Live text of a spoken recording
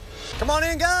Come on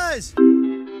in, guys.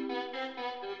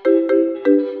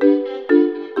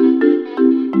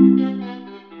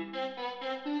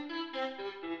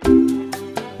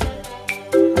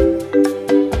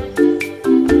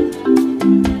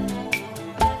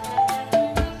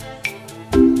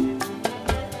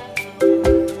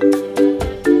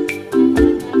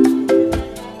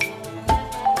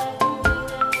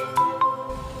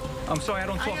 I'm sorry, I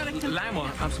don't talk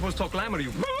Lammer. I'm supposed to talk Lammer to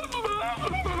you.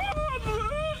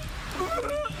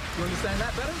 You understand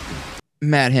that better?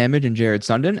 Matt Hamage and Jared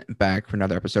Sundin back for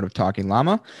another episode of Talking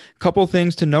Llama. Couple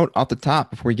things to note off the top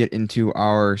before we get into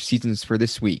our seasons for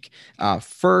this week.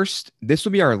 First, this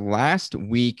will be our last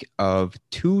week of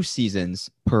 2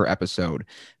 seasons per episode.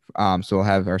 So we'll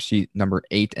have our number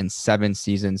 8 and 7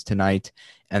 seasons tonight,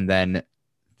 and then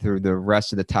through the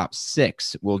rest of the top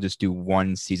 6, we'll just do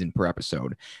 1 season per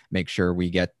episode. Make sure we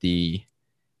give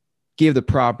the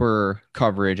proper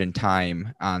coverage and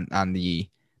time on the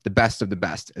best of the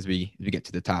best as we get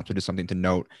to the top. So just something to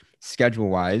note schedule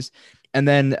wise. And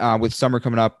then with summer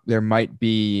coming up, there might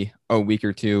be a week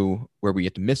or two where we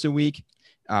get to miss a week,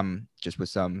 just with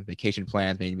some vacation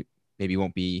plans. Maybe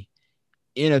won't be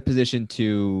in a position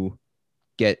to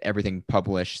get everything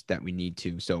published that we need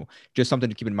to. So just something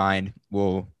to keep in mind.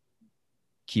 We'll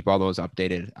keep all those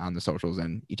updated on the socials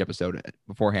and each episode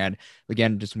beforehand.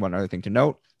 Again, just one other thing to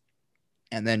note.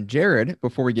 And then Jared,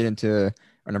 before we get into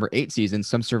our number 8 season,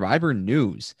 some Survivor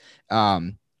news.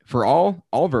 For all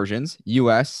versions,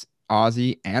 US,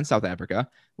 Aussie, and South Africa,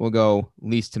 will go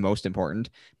least to most important.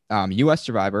 US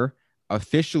Survivor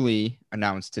officially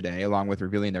announced today, along with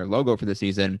revealing their logo for the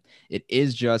season, it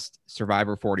is just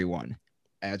Survivor 41,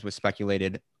 as was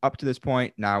speculated up to this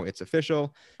point. Now it's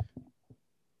official.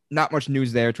 Not much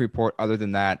news there to report other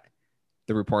than that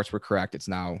the reports were correct. It's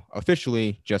now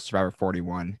officially just Survivor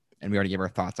 41. And we already gave our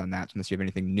thoughts on that. So unless you have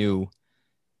anything new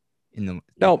in the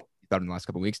last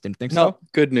couple of weeks, didn't think so.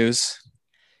 Good news.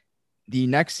 The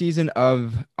next season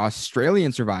of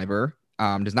Australian Survivor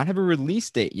does not have a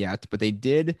release date yet, but they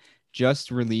did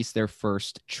just release their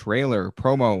first trailer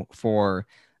promo for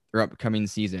their upcoming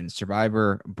season,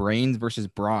 Survivor Brains versus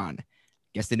Brawn.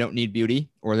 Guess they don't need beauty,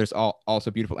 or there's also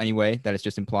beautiful anyway. That is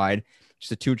just implied. Just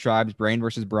the 2 tribes, Brain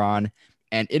versus Brawn,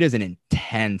 and it is an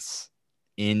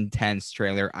intense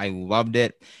trailer. I loved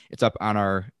it. It's up on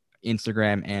our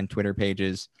Instagram and Twitter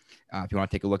pages if you want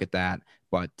to take a look at that,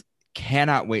 but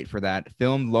cannot wait for that.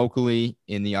 Filmed locally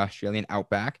in the Australian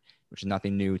outback, which is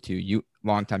nothing new to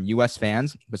longtime US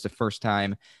fans. It's the first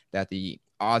time that the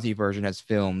Aussie version has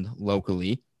filmed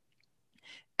locally,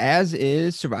 as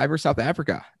is Survivor South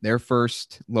Africa, their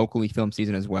first locally filmed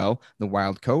season as well, The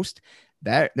Wild Coast.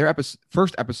 Their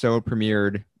first episode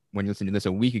premiered when you listened to this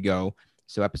a week ago.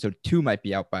 So episode 2 might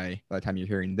be out by the time you're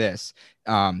hearing this.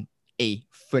 A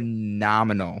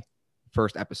phenomenal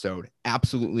first episode.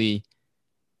 Absolutely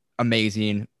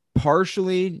amazing.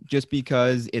 Partially just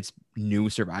because it's new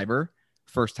Survivor.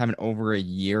 First time in over a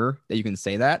year that you can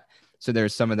say that. So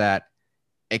there's some of that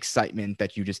excitement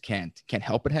that you just can't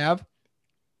help but have.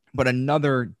 But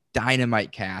another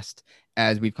dynamite cast,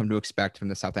 as we've come to expect from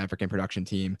the South African production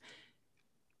team.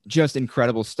 Just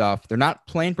incredible stuff. They're not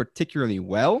playing particularly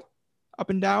well up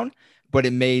and down, but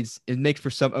it makes for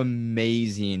some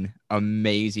amazing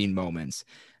moments.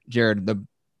 Jared,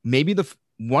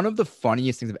 one of the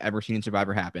funniest things I've ever seen in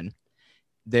Survivor happen.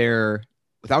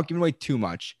 Without giving away too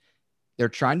much, they're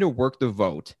trying to work the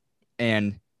vote,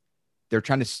 and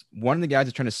one of the guys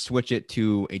is trying to switch it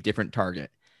to a different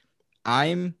target.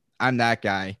 I'm that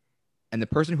guy, and the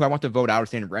person who I want to vote out is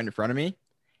standing right in front of me,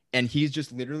 and he's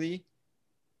just literally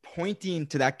pointing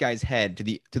to that guy's head, to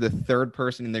the third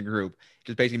person in the group,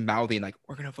 just basically mouthing like,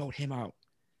 we're gonna vote him out,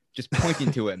 just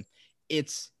pointing to him.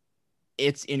 It's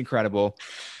incredible.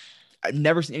 I've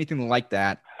never seen anything like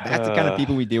that. That's the kind of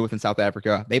people we deal with in South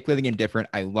Africa. They play the game different.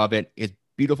 I love it. It's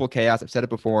beautiful chaos. I've said it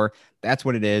before. That's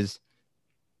what it is.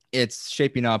 It's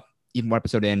shaping up, even one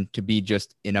episode in, to be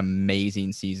just an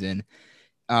amazing season.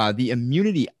 The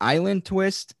Immunity Island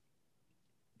twist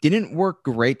didn't work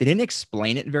great. They didn't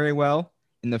explain it very well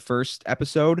in the first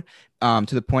episode, to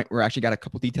the point where I actually got a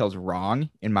couple details wrong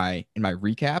in my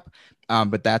recap.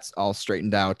 But that's all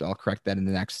straightened out. I'll correct that in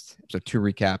the next episode 2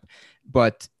 recap.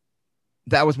 But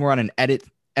that was more on an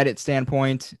edit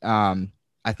standpoint. I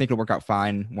think it'll work out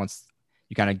fine once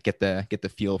you kind of get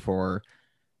the feel for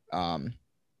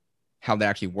how that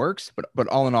actually works. But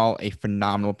all in all, a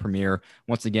phenomenal premiere.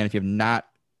 Once again, if you have not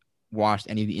watched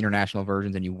any of the international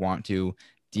versions and you want to,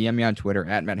 DM me on Twitter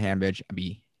at Matt Hambidge. I'd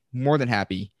be more than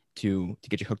happy to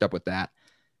get you hooked up with that.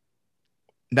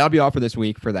 That'll be all for this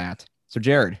week for that. So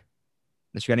Jared,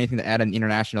 unless you got anything to add on the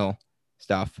international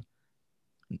stuff,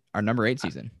 our number 8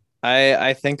 season.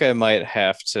 I think I might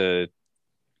have to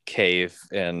cave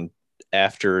and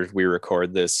after we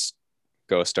record this,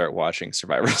 go start watching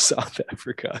Survivor South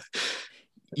Africa.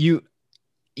 You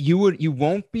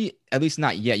won't be, at least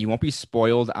not yet. You won't be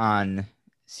spoiled on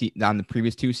the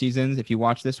previous 2 seasons if you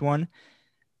watch this one.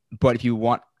 But if you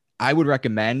want, I would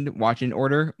recommend watching in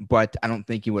order. But I don't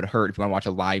think it would hurt if you want to watch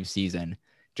a live season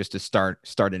just to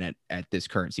start in it at this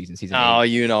current season 8. Oh,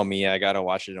 you know me, I gotta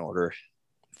watch it in order.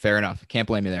 Fair enough. Can't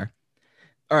blame you there.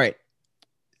 All right,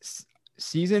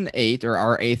 season 8, or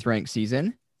our 8th ranked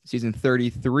season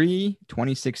 33,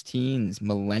 2016's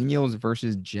Millennials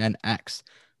versus Gen X.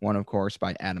 Won, of course,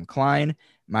 by Adam Klein.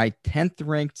 My 10th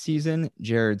ranked season,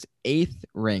 Jared's 8th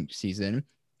ranked season.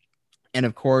 And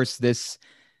of course, this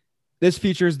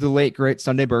features the late, great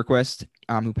Sunday Berquist,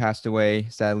 who passed away,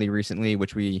 sadly, recently,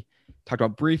 which we talked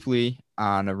about briefly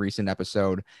on a recent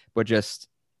episode. But just,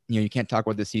 you can't talk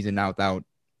about this season now without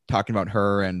talking about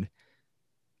her and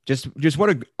just what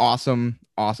an awesome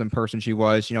person she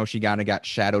was. She kind of got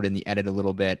shadowed in the edit a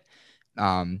little bit.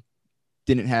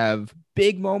 Didn't have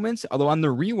big moments, although on the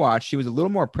rewatch, she was a little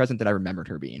more present than I remembered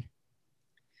her being.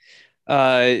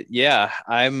 Yeah,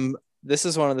 this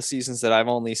is one of the seasons that I've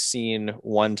only seen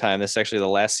one time. This is actually the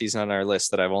last season on our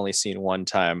list that I've only seen one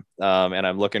time. And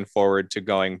I'm looking forward to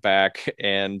going back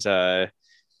and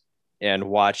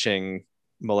watching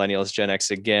Millennials Gen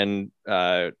X again,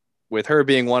 with her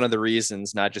being one of the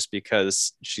reasons, not just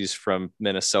because she's from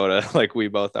Minnesota, like we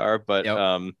both are, but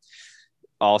yep.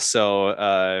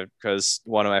 Also because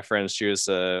one of my friends, she was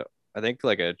I think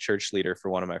like a church leader for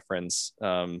one of my friends,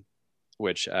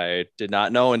 which I did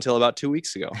not know until about 2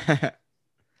 weeks ago.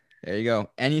 There you go.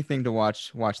 Anything to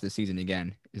watch this season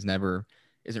again isn't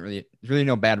really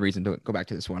no bad reason to go back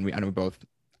to this one. I know we both,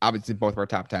 obviously both of our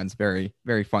top 10s, very,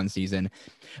 very fun season.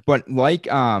 But like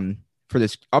for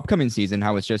this upcoming season,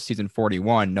 how it's just season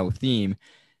 41, no theme.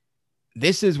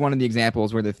 This is one of the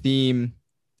examples where the theme,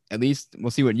 at least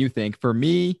we'll see what you think, for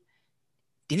me,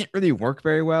 didn't really work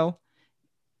very well.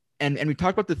 And we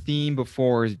talked about the theme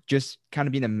before, just kind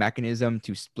of being a mechanism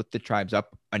to split the tribes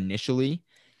up initially.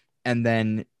 And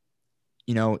then,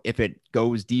 if it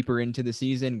goes deeper into the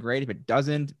season, great. If it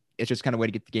doesn't, it's just kind of a way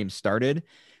to get the game started.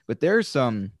 But there's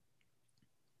some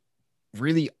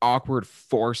really awkward,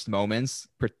 forced moments,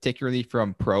 particularly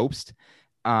from Probst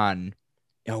on,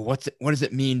 what does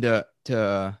it mean to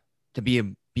be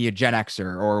a Gen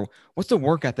Xer, or what's the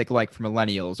work ethic like for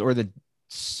millennials, or the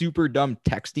super dumb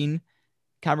texting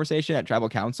conversation at tribal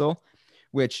council,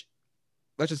 which,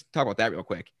 let's just talk about that real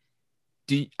quick.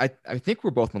 I think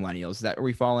we're both millennials. Is that where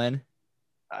we fall in?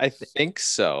 I think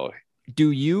so.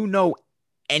 Do you know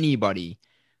anybody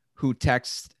who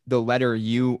texts the letter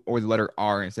U or the letter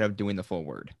R instead of doing the full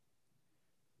word?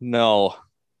 No.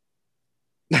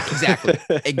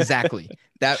 Exactly.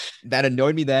 That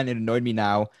annoyed me then. It annoyed me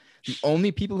now. The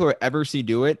only people who I ever see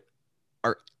do it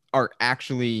are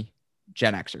actually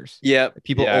Gen Xers. Yeah,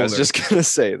 people older, I was just gonna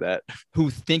say that, who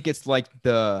think it's like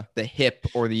the hip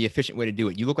or the efficient way to do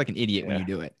it. You look like an idiot when you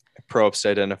do it. Probst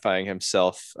identifying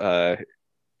himself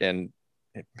and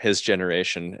his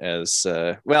generation as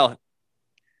well,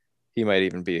 he might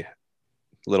even be a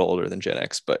little older than Gen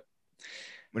X, but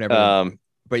whatever.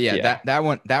 But yeah,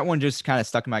 that one just kind of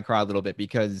stuck in my craw a little bit,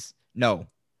 because no,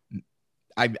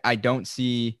 I don't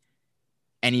see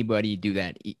anybody do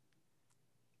that.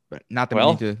 But not that we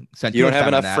need to send you don't have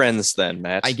enough friends then,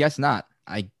 Matt. I guess not.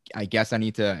 I guess I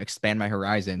need to expand my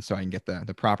horizon so I can get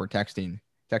the proper texting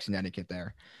etiquette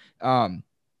there.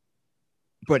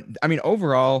 But I mean,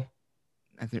 overall,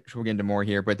 I think we'll get into more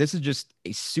here, but this is just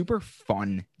a super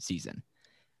fun season.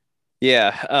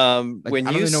 Yeah. When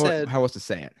I don't even know how else to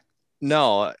say it.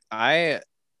 No, I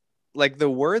like the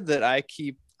word that I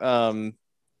keep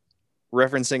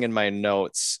referencing in my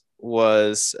notes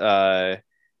was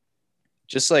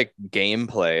just like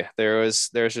gameplay. There's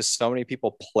just so many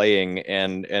people playing,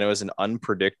 and it was an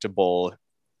unpredictable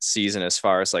season as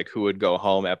far as like who would go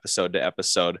home episode to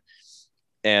episode.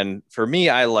 And for me,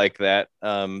 I like that.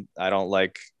 I don't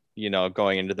like,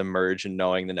 going into the merge and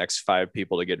knowing the next 5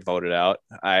 people to get voted out.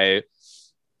 I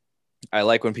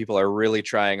like when people are really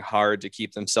trying hard to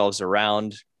keep themselves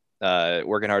around,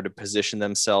 working hard to position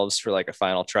themselves for like a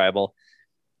final tribal.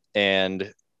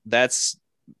 And that's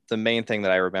the main thing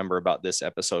that I remember about this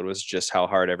episode, was just how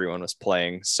hard everyone was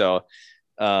playing. So,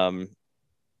 and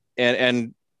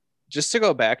just to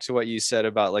go back to what you said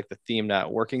about like the theme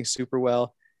not working super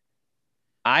well,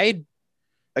 I've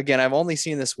only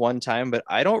seen this one time, but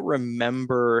I don't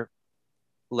remember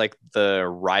like the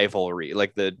rivalry,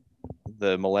 like the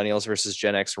Millennials versus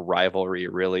Gen X rivalry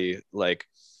really like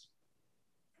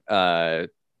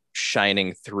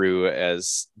shining through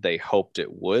as they hoped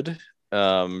it would.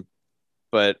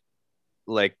 But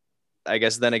like, I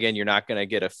guess then again, you're not going to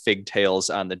get a Figtails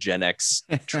on the Gen X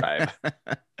tribe.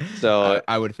 So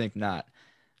I would think not.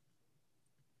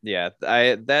 Yeah,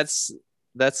 that's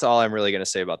all I'm really going to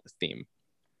say about the theme.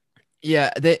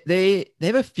 Yeah, they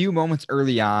have a few moments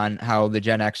early on how the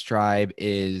Gen X tribe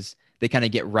is they kind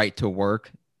of get right to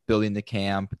work building the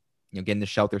camp, getting the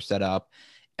shelter set up,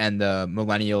 and the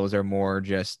millennials are more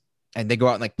just and they go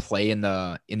out and like play in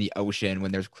the ocean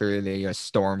when there's clearly a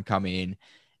storm coming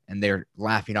and they're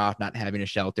laughing off not having a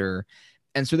shelter.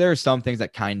 And so there are some things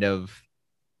that kind of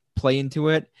play into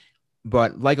it,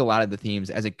 but like a lot of the themes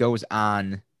as it goes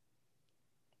on,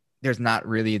 there's not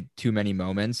really too many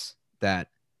moments that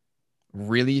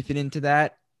really fit into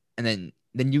that. And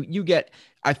then you get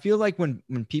I feel like when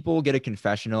people get a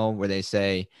confessional where they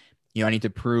say, I need to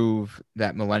prove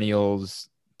that millennials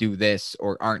do this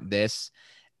or aren't this,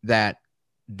 that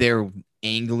they're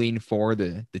angling for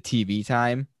the TV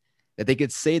time, that they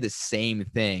could say the same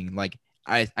thing. Like,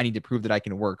 I need to prove that I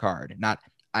can work hard, not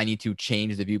I need to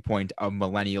change the viewpoint of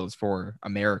millennials for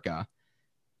America.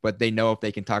 But they know if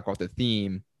they can talk about the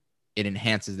theme, it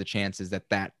enhances the chances that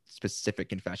that specific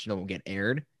confessional will get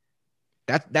aired.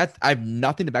 That's I have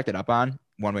nothing to back that up on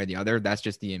one way or the other. That's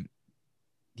just the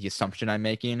assumption I'm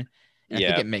making. And I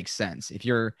think it makes sense. If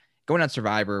you're going on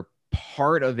Survivor,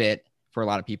 part of it for a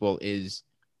lot of people is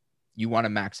you want to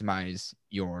maximize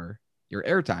your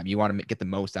airtime. You want to get the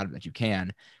most out of it that you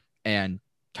can. And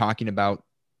talking about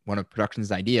one of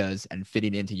production's ideas and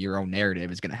fitting into your own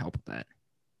narrative is going to help with that.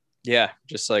 Yeah,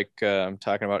 just like I'm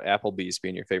talking about Applebee's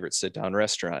being your favorite sit-down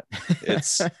restaurant.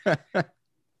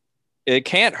 It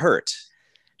can't hurt.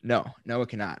 No, it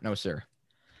cannot. No, sir.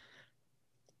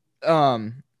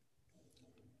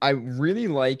 I really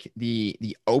like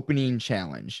the opening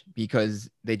challenge because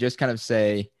they just kind of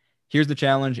say, here's the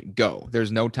challenge, go.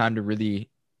 There's no time to really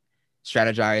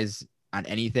strategize on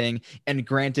anything. And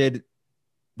granted,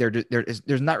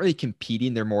 there's not really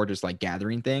competing. They're more just like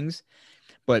gathering things.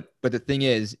 But the thing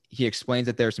is, he explains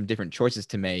that there are some different choices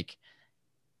to make,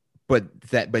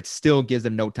 but still gives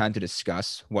them no time to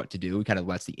discuss what to do. He kind of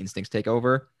lets the instincts take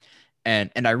over.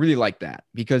 And I really like that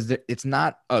because it's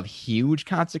not of huge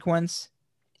consequence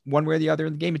one way or the other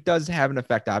in the game. It does have an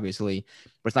effect, obviously,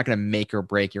 but it's not going to make or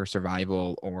break your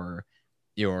survival or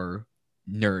your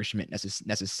nourishment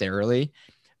necessarily.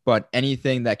 But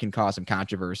anything that can cause some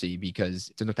controversy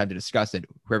because there's no time to discuss it,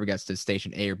 whoever gets to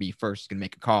station A or B first is going to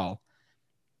make a call.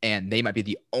 And they might be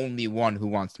the only one who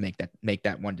wants to make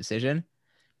that one decision.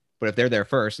 But if they're there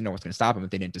first, what's going to stop them if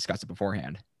they didn't discuss it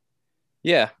beforehand.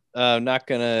 Yeah, I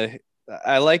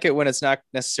like it when it's not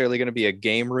necessarily going to be a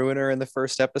game ruiner in the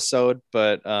first episode,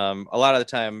 but a lot of the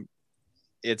time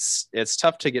it's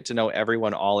tough to get to know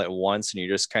everyone all at once, and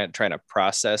you're just kind of trying to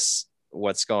process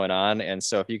what's going on. And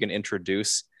so if you can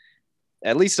introduce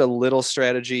at least a little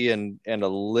strategy and a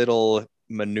little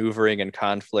maneuvering and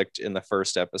conflict in the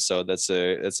first episode, that's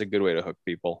a good way to hook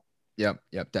people. Yep,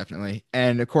 definitely.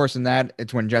 And of course, in that,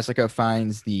 it's when Jessica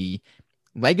finds the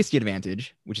legacy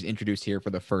advantage, which is introduced here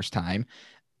for the first time.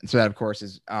 So that, of course,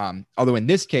 is although in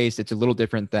this case it's a little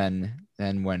different than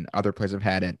when other players have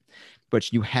had it,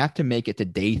 but you have to make it to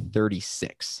day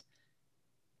 36.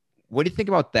 What do you think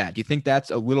about that? Do you think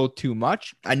that's a little too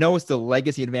much? I know it's the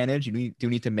legacy advantage. You do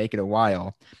need to make it a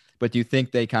while, but do you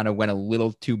think they kind of went a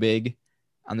little too big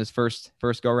on this first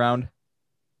go round?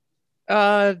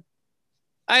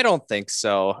 I don't think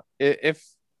so.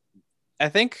 I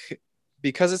think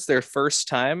because it's their first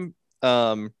time,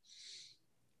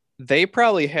 they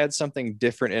probably had something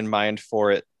different in mind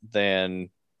for it than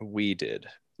we did.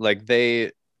 Like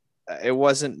it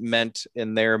wasn't meant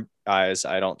in their eyes,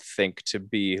 I don't think, to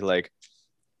be like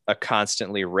a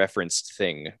constantly referenced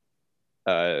thing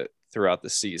throughout the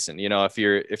season. If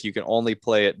you can only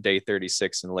play it day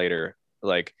 36 and later,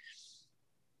 like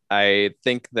I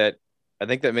think that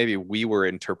maybe we were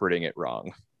interpreting it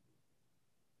wrong.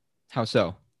 How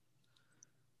so?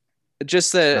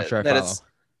 Just that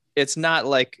it's not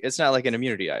like an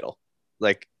immunity idol.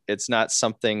 Like it's not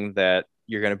something that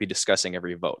you're going to be discussing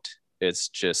every vote. It's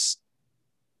just,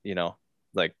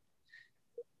 like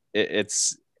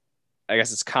it's, I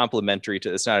guess it's complementary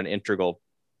to, it's not an integral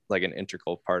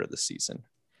part of the season.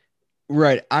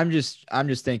 Right. I'm just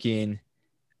thinking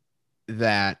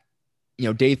that,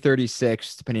 day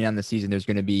 36, depending on the season, there's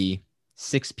going to be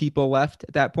 6 people left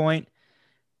at that point.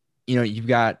 You've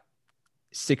got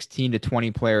 16 to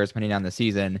 20 players depending on the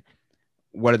season.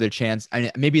 What are the chances? I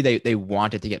mean, maybe they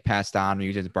want it to get passed on or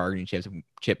use it as a bargaining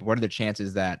chip. What are the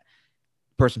chances that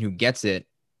the person who gets it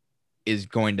is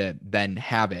going to then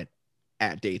have it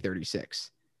at day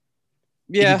 36?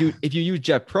 Yeah. If you use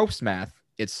Jeff Probst's math,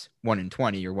 it's 1 in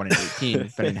 20 or 1 in 18,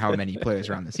 depending on how many players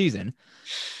are on the season.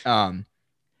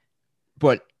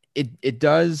 But it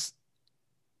does.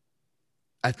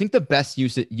 I think the best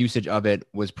usage of it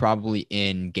was probably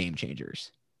in Game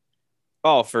Changers.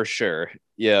 Oh, for sure.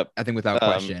 Yep. I think without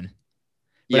question.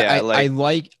 But Yeah,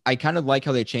 I kind of like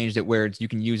how they changed it where you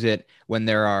can use it when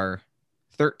there are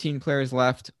 13 players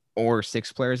left or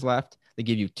 6 players left. They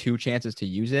give you 2 chances to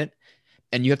use it,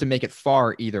 and you have to make it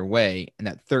far either way. And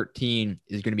that 13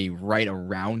 is going to be right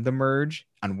around the merge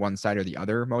on one side or the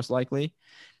other, most likely.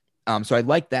 So I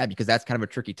like that because that's kind of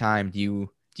a tricky time. Do you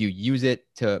use it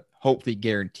to hopefully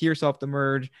guarantee yourself the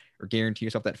merge or guarantee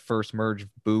yourself that first merge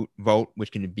vote,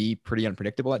 which can be pretty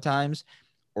unpredictable at times,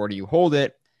 or do you hold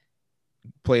it,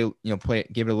 give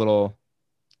it a little,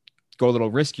 go a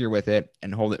little riskier with it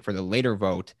and hold it for the later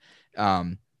vote?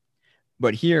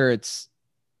 But here it's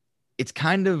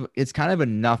kind of a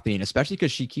nothing, especially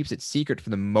because she keeps it secret for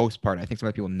the most part. I think some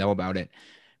other people know about it,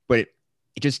 but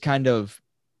it just kind of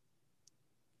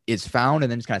is found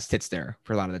and then just kind of sits there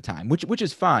for a lot of the time, which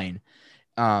is fine.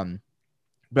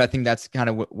 But I think that's kind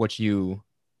of what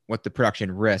the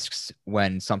production risks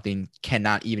when something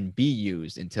cannot even be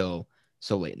used until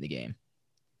so late in the game.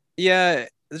 Yeah,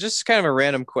 just kind of a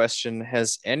random question.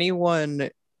 Has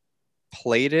anyone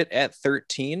played it at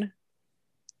 13?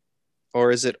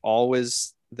 Or is it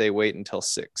always they wait until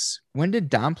 6? When did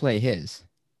Dom play his?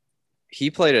 He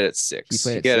played it at 6.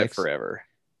 He had it forever.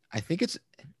 I think it's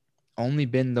only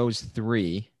been those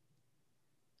 3.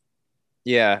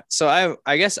 Yeah. So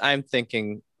I guess I'm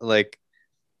thinking like,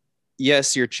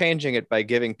 yes, you're changing it by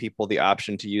giving people the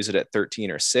option to use it at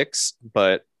 13 or 6.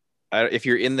 But if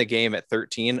you're in the game at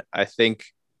 13, I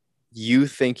think you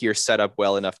think you're set up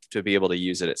well enough to be able to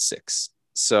use it at 6.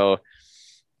 So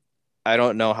I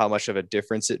don't know how much of a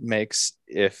difference it makes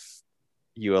if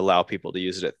you allow people to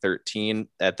use it at 13.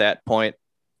 At that point,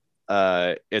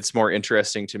 it's more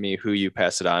interesting to me who you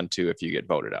pass it on to if you get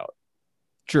voted out.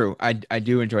 True. I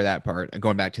do enjoy that part.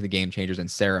 Going back to the Game Changers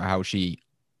and Sarah, how she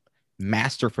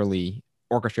masterfully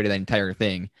orchestrated that entire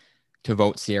thing to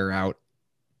vote Sierra out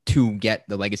to get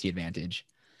the legacy advantage.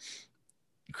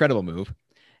 Incredible move.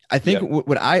 I think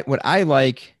what I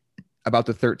like about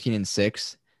the 13 and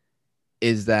 6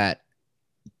 is that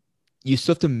you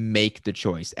still have to make the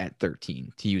choice at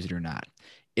 13 to use it or not.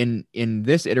 In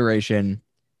this iteration,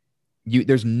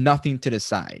 there's nothing to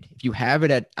decide. If you have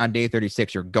it on day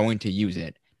 36, you're going to use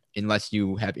it unless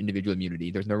you have individual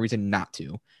immunity. There's no reason not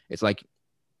to. It's like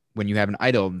when you have an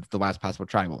idol, the last possible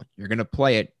tribal, you're going to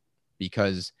play it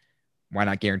because why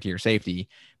not guarantee your safety?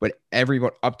 But every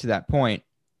vote up to that point,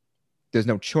 there's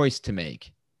no choice to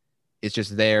make. It's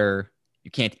just there.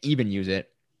 You can't even use it.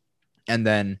 And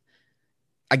then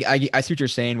I see what you're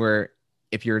saying, where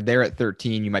if you're there at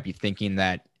 13, you might be thinking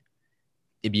that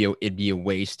it'd be a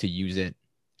waste to use it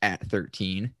at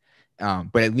 13.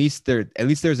 But at least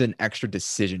there's an extra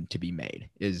decision to be made.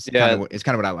 Is kind of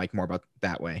what I like more about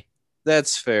that way.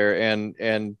 That's fair,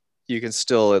 and you can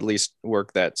still at least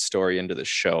work that story into the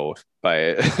show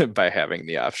by by having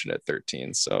the option at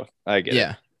 13. So I get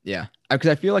it. Yeah. Because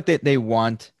I feel like they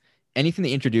want anything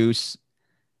they introduce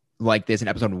like this in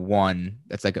episode 1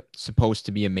 that's like supposed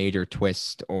to be a major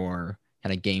twist or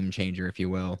kind of game changer, if you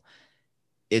will.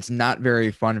 It's not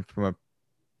very fun from a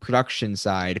production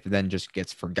side if it then just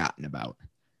gets forgotten about.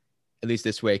 At least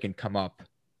this way it can come up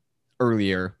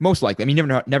earlier, most likely. I mean, you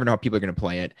never know how people are going to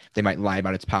play it. They might lie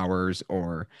about its powers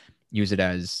or use it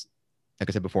as, like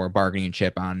I said before, a bargaining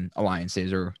chip on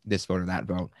alliances or this vote or that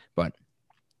vote. But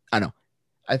I don't know.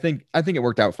 I think it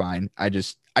worked out fine.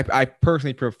 I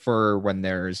personally prefer when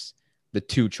there's the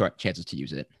 2 chances to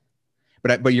use it.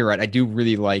 But you're right. I do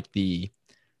really like the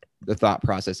thought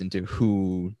process into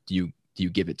who do you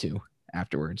give it to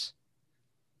afterwards.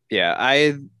 Yeah,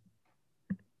 I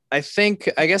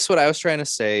guess what I was trying to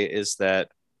say is that,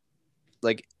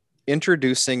 like,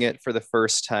 introducing it for the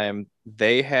first time,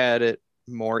 they had it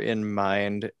more in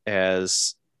mind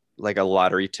as like a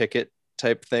lottery ticket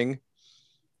type thing.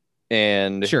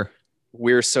 And sure,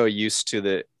 we're so used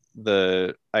to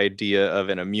the idea of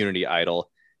an immunity idol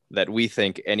that we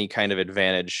think any kind of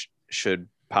advantage should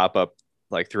pop up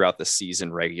like throughout the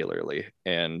season regularly.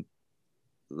 And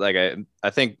like I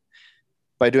think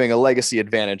by doing a legacy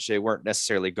advantage, they weren't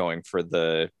necessarily going for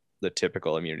the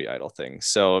typical immunity idol thing.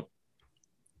 So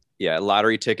yeah,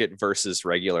 lottery ticket versus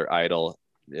regular idol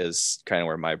is kind of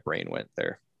where my brain went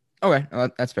there. Okay,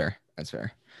 that's fair.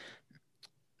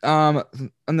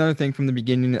 Another thing from the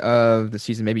beginning of the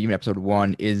season, maybe even episode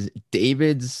 1, is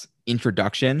David's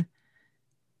introduction.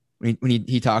 When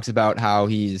he talks about how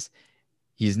he's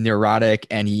He's neurotic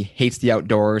and he hates the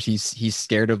outdoors. He's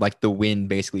scared of like the wind,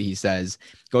 basically, he says.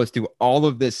 Goes through all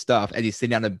of this stuff as he's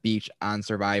sitting on the beach on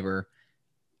Survivor.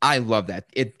 I love that.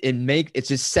 It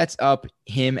just sets up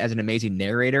him as an amazing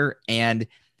narrator, and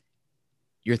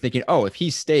you're thinking, oh, if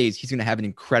he stays, he's gonna have an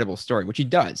incredible story, which he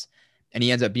does. And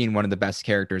he ends up being one of the best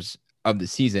characters of the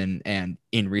season and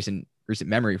in recent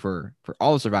memory for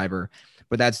all of Survivor.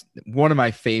 But that's one of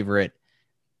my favorite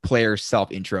player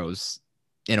self intros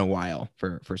in a while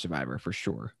for Survivor, for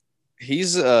sure.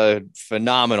 He's a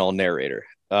phenomenal narrator.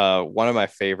 One of my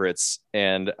favorites.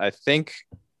 And I think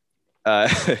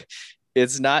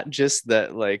it's not just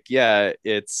that, like, yeah,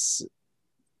 it's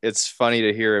funny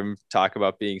to hear him talk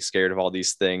about being scared of all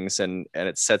these things, and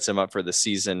it sets him up for the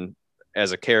season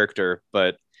as a character.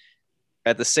 But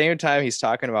at the same time, he's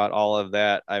talking about all of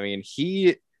that. I mean,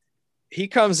 he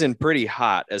comes in pretty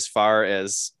hot as far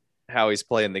as how he's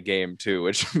playing the game too,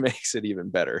 which makes it even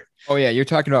better. Oh yeah, you're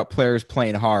talking about players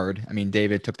playing hard. I mean,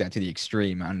 David took that to the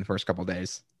extreme on the first couple of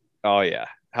days. Oh yeah,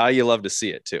 how you love to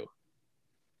see it too.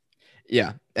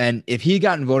 Yeah, and if he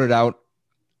gotten voted out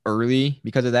early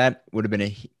because of that, would have been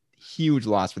a huge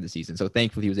loss for the season. So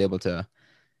thankfully, he was able to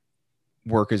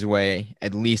work his way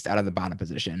at least out of the bottom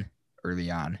position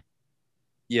early on.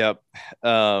 Yep.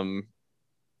 And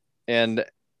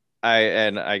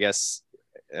I guess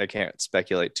I can't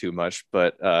speculate too much,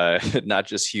 but not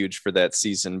just huge for that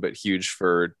season, but huge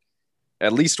for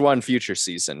at least one future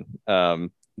season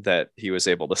that he was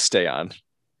able to stay on.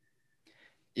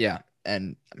 Yeah,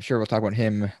 and I'm sure we'll talk about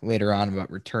him later on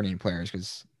about returning players,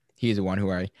 because he's the one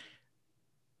who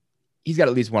he's got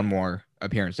at least one more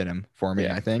appearance in him for me,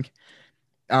 yeah. I think.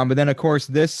 But then, of course,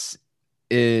 this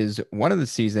is one of the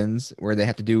seasons where they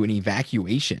have to do an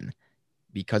evacuation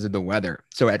because of the weather.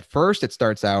 So at first, it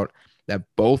starts out that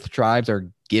both tribes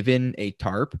are given a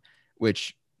tarp,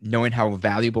 which, knowing how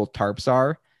valuable tarps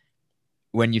are,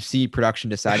 when you see production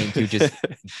deciding to just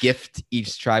gift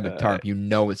each tribe a tarp, you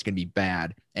know it's going to be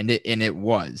bad. And it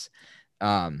was.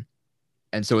 And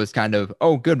so it's kind of,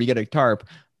 oh, good, we get a tarp.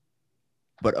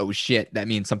 But oh shit, that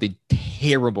means something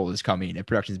terrible is coming if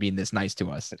production's being this nice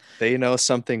to us. They know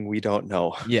something we don't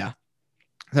know. Yeah.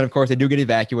 Then of course they do get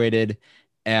evacuated,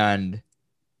 and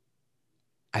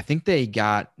I think they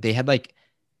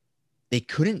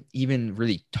couldn't even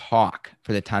really talk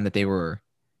for the time that they were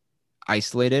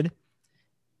isolated,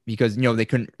 because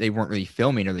they weren't really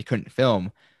filming, or they couldn't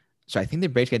film. So I think they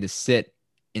basically had to sit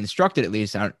instructed, at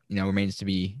least, remains to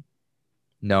be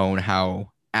known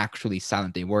how actually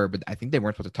silent they were, but I think they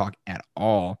weren't supposed to talk at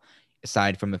all,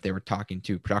 aside from if they were talking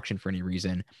to production for any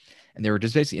reason. And they were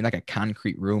just basically in like a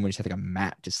concrete room and just had like a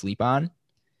mat to sleep on.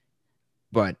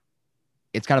 But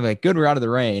it's kind of like, good, we're out of the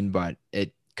rain, but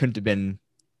it couldn't have been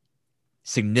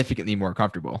significantly more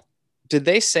comfortable. Did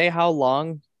they say how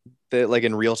long that, like,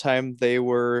 in real time, they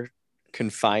were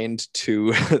confined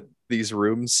to these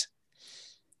rooms?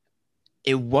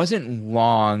 It wasn't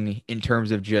long in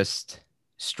terms of just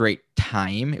straight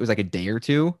time. It was like a day or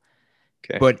two.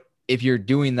 Okay. But if you're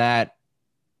doing that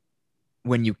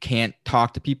when you can't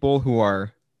talk to people who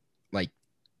are like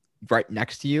right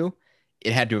next to you,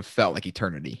 it had to have felt like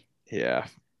eternity. Yeah,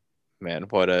 man,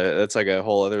 that's like a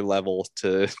whole other level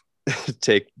to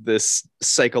take this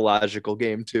psychological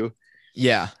game to.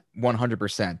 Yeah,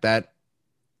 100%. That,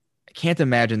 I can't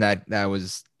imagine that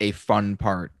was a fun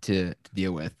part to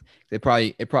deal with. It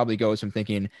probably goes from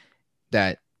thinking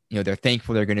that, they're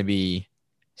thankful they're going to be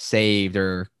saved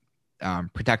or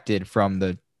protected from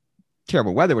the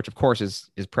terrible weather, which of course is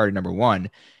priority number one.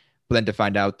 But then to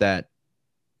find out that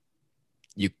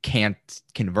you can't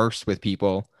converse with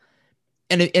people,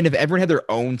 and if everyone had their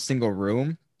own single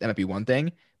room, that might be one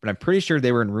thing. But I'm pretty sure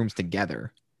they were in rooms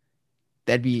together.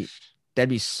 That'd be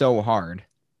so hard.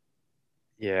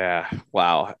 Yeah.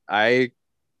 Wow. I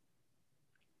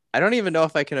don't even know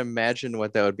if I can imagine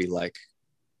what that would be like.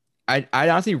 I'd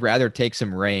honestly rather take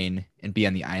some rain and be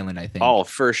on the island, I think. Oh,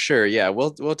 for sure. Yeah,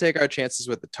 we'll take our chances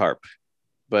with the tarp.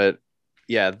 But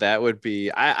yeah, that would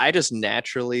be, I just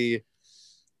naturally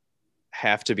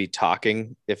have to be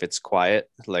talking if it's quiet.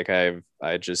 Like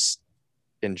I just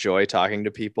enjoy talking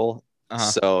to people. Uh-huh.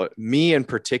 So me in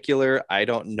particular, I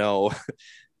don't know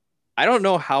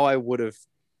how I would have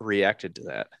reacted to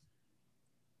that.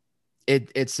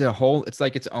 It's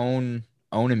like its own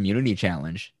immunity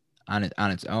challenge on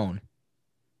its own.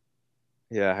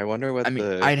 Yeah, I wonder what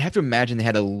I'd have to imagine they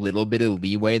had a little bit of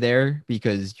leeway there,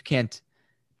 because you can't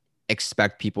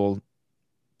expect people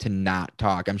to not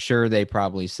talk. I'm sure they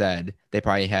probably had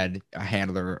a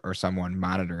handler or someone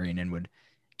monitoring and would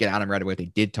get on them right away if they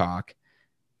did talk.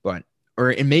 But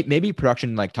maybe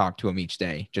production like talked to them each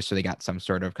day just so they got some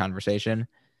sort of conversation.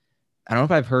 I don't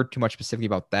know if I've heard too much specifically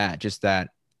about that. Just that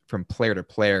from player to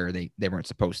player, they weren't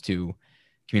supposed to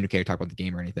communicate or talk about the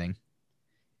game or anything.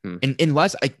 Hmm.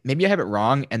 Unless maybe I have it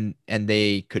wrong, and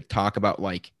they could talk about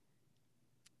like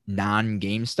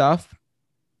non-game stuff.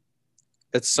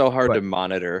 It's so hard to But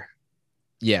monitor.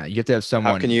 yeah, you have to have How can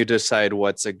someone you decide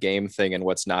what's a game thing and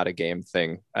what's not a game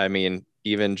thing? I mean,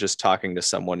 even just talking to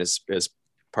someone is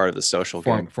part of the social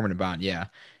game. forming a bond. Yeah.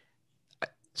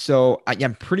 So yeah,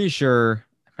 I'm pretty sure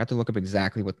I have to look up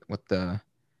exactly what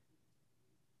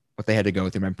they had to go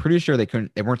through. I'm pretty sure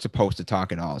they weren't supposed to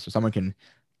talk at all. So someone can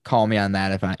call me on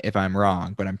that if I'm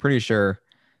wrong, but I'm pretty sure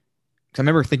because I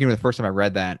remember thinking the first time I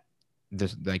read that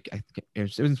there's like it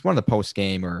was one of the post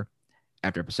game or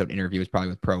after episode interviews probably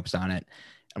with Probst on it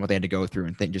and what they had to go through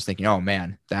and just thinking, oh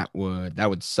man, that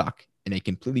would suck in a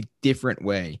completely different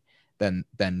way than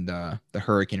the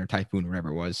hurricane or typhoon or whatever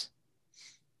it was.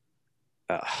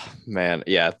 Man,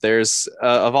 yeah, there's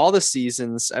of all the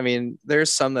seasons, I mean,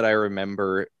 there's some that I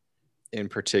remember in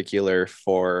particular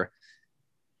for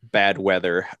bad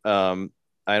weather. I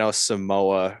know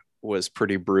Samoa was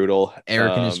pretty brutal.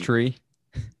 Eric and his tree.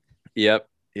 Yep.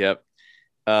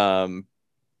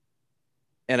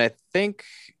 And I think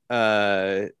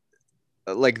like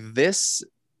this,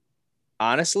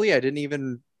 honestly, I didn't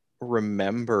even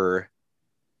remember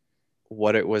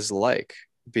what it was like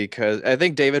because I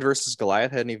think David versus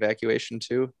Goliath had an evacuation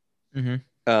too.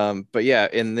 Mm-hmm. But yeah,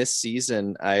 in this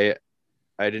season, I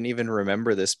didn't even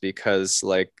remember this because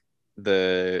like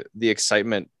the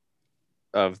excitement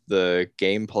of the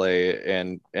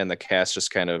gameplay and the cast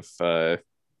just kind of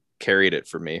carried it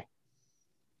for me.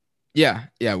 Yeah.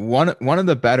 One of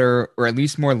the better or at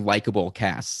least more likable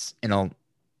casts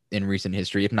in recent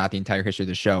history, if not the entire history of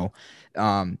the show.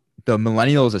 The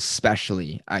millennials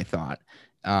especially, I thought.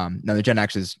 Now the Gen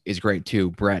X is great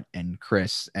too. Brett and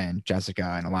Chris and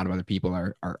Jessica and a lot of other people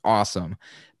are awesome.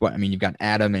 But I mean, you've got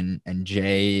Adam and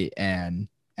Jay and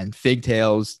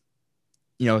Figtails.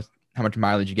 You know how much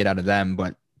mileage you get out of them,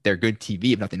 but they're good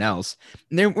TV if nothing else.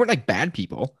 And they weren't like bad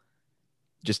people.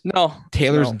 Just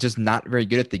Taylor's just not very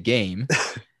good at the game.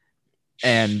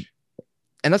 and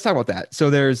let's talk about that.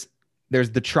 So there's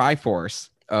the Triforce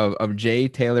of Jay,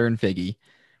 Taylor, and Figgy.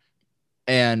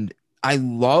 And I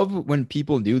love when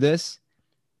people do this,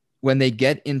 when they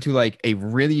get into like a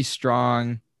really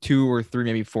strong 2 or 3,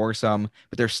 maybe foursome,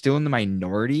 but they're still in the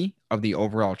minority of the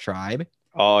overall tribe.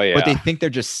 Oh yeah. But they think they're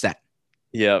just set.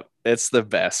 Yep. It's the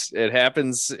best. It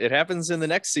happens in the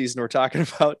next season we're talking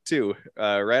about too,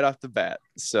 right off the bat.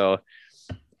 So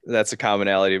that's a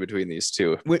commonality between these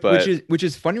two. Which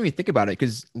is funny when you think about it,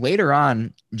 because later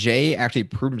on, Jay actually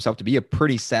proved himself to be a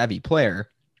pretty savvy player.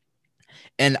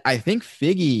 And I think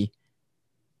Figgy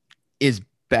is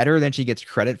better than she gets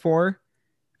credit for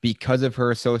because of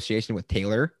her association with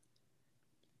Taylor.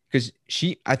 Because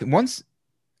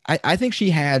I think she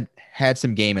had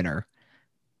some game in her,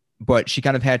 but she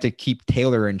kind of had to keep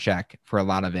Taylor in check for a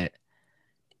lot of it.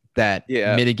 That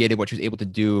mitigated what she was able to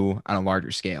do on a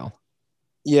larger scale.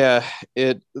 Yeah,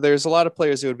 there's a lot of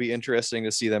players it would be interesting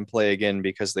to see them play again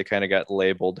because they kind of got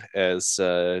labeled as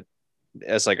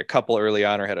like a couple early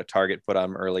on or had a target put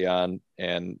on them early on,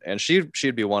 and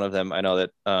she'd be one of them. I know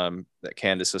that that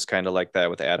Candace was kind of like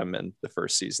that with Adam in the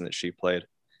first season that she played.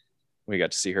 We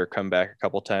got to see her come back a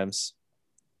couple times.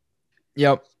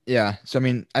 Yep. Yeah. So I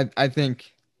mean, I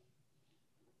think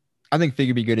Figgy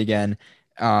would be good again.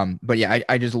 But yeah,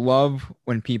 I just love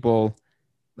when people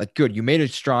like, good, you made a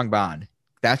strong bond.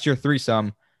 That's your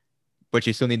threesome, but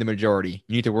you still need the majority.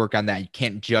 You need to work on that. You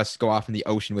can't just go off in the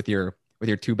ocean with your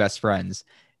 2 best friends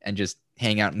and just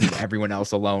hang out and leave everyone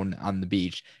else alone on the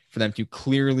beach. For them to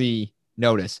clearly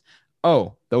notice,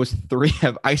 oh, those 3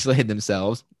 have isolated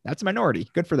themselves. That's a minority.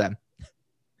 Good for them.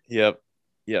 Yep.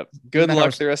 Good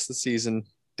luck the rest of the season.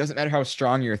 Doesn't matter how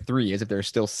strong your 3 is if there's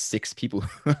still 6 people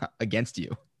against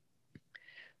you.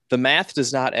 The math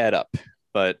does not add up,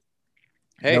 but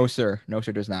hey. No, sir,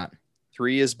 does not.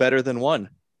 3 is better than 1.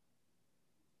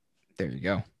 There you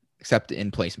go. Except in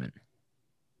placement.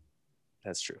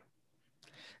 That's true.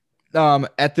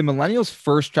 At the Millennials'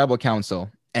 first tribal council,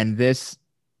 and this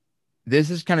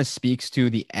is kind of speaks to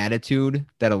the attitude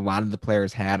that a lot of the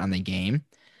players had on the game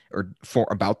or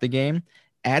about the game.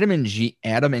 Adam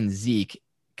and Zeke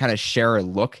kind of share a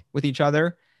look with each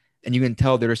other, and you can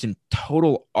tell they're just in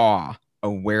total awe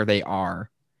of where they are,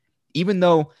 even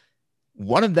though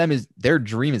one of them their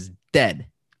dream is dead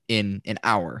in an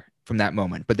hour from that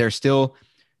moment, but they're still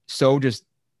so just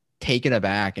taken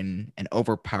aback and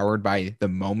overpowered by the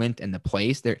moment and the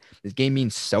place. This game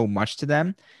means so much to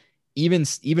them. Even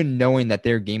knowing that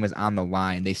their game is on the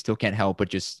line, they still can't help but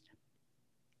just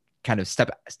kind of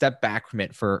step back from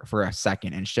it for a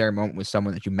second and share a moment with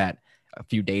someone that you met a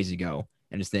few days ago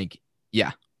and just think,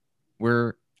 yeah,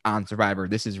 we're on Survivor.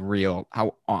 This is real.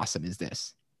 How awesome is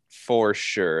this? For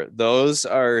sure. Those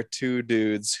are two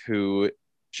dudes who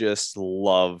just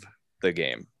love the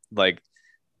game. Like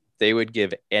they would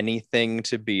give anything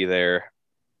to be there.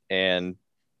 And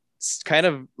it's kind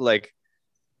of like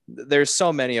there's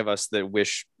so many of us that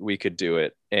wish we could do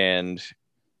it. And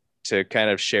to kind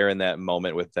of share in that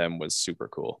moment with them was super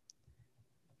cool.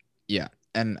 Yeah.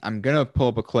 And I'm going to pull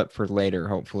up a clip for later,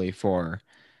 hopefully, for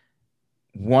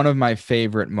one of my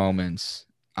favorite moments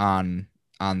on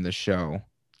the show,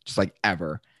 just like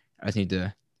ever. I just need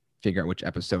to figure out which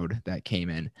episode that came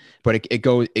in, but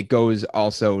it goes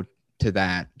also to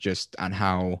that, just on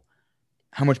how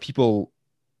much people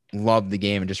loved the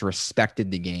game and just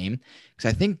respected the game. Because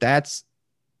I think that's,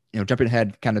 jumping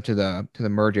ahead kind of to the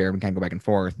merge area, we kind of go back and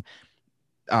forth.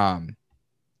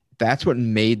 That's what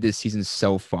made this season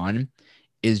so fun,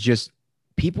 is just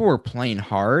people were playing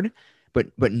hard, but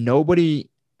nobody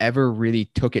ever really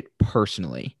took it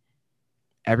personally.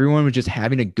 Everyone was just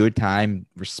having a good time,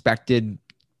 respected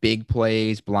big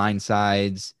plays, blind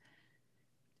sides,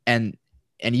 and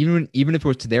even if it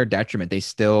was to their detriment, they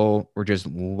still were just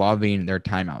loving their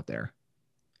time out there.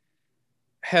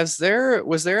 Was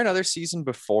there another season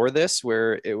before this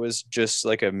where it was just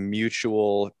like a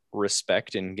mutual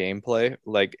respect in gameplay,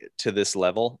 like to this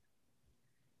level?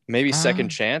 Maybe Second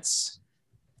Chance?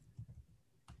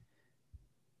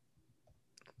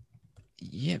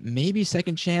 Yeah, maybe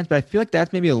Second Chance, but I feel like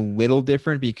that's maybe a little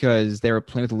different because they were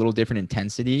playing with a little different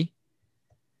intensity.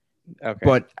 Okay.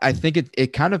 But I think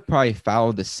it kind of probably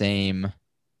followed the same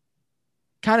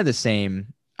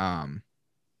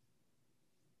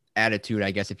attitude,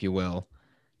 I guess, if you will,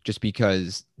 just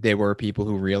because there were people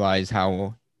who realized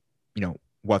how,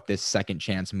 what this second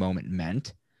chance moment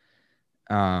meant.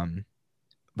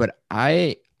 But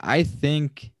I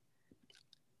think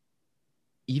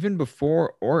even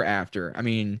before or after, I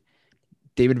mean,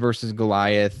 David versus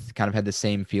Goliath kind of had the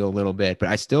same feel a little bit, but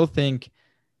I still think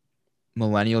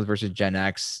Millennials versus Gen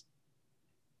X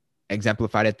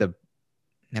exemplified it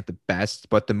not the best,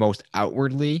 but the most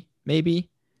outwardly, maybe.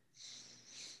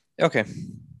 Okay.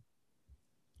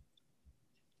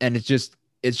 And it's just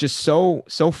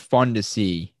so fun to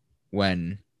see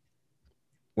when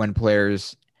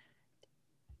players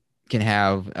can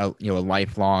have a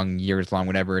lifelong, years long,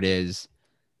 whatever it is,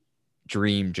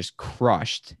 dream just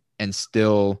crushed and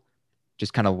still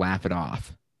just kind of laugh it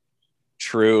off.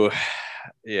 True.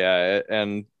 Yeah,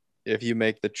 and if you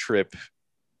make the trip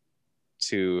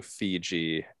to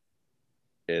Fiji,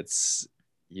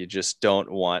 you just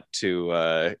don't want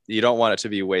to you don't want it to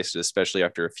be wasted, especially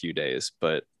after a few days.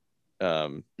 But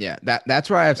yeah, that's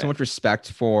why I have so much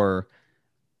respect for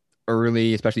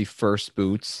early, especially first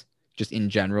boots, just in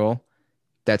general,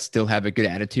 that still have a good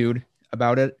attitude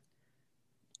about it.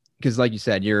 Because like you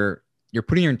said, you're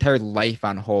putting your entire life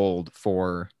on hold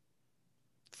for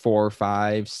 4,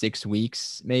 5, 6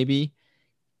 weeks, maybe.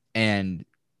 And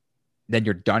then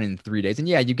you're done in 3 days. And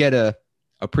yeah, you get a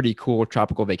pretty cool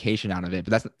tropical vacation out of it,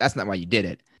 but that's not why you did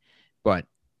it. But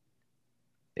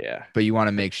yeah, but you want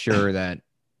to make sure that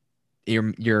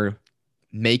you're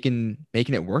making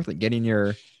it worth it, getting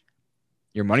your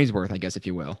money's worth, I guess, if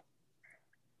you will.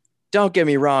 Don't get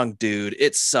me wrong, dude.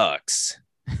 It sucks.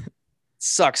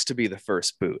 Sucks to be the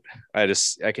first boot.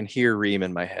 I can hear Reem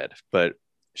in my head, but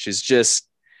she's just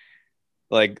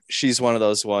like, she's one of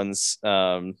those ones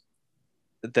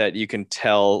that you can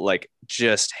tell like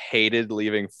just hated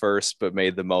leaving first, but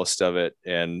made the most of it,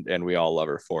 and we all love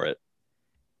her for it.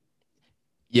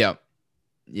 Yep.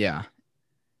 Yeah.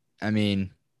 I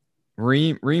mean,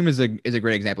 Reem is a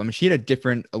great example. I mean, she had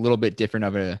a little bit different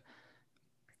of a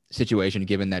situation,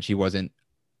 given that she wasn't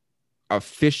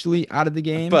officially out of the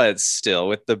game, but still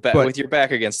with with your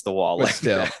back against the wall, like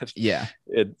still, that. Yeah.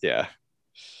 Yeah.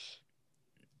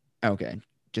 Okay.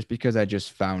 Just because I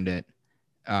just found it,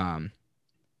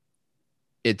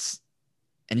 it's,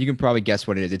 and you can probably guess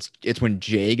what it is. It's when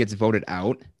Jay gets voted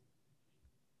out.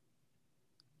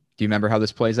 Do you remember how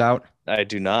this plays out? I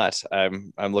do not.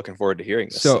 I'm looking forward to hearing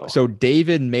this. So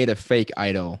David made a fake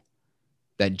idol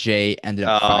that Jay ended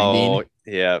up finding. Oh,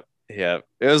 yeah. Yeah.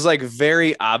 It was like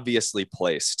very obviously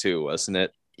placed too, wasn't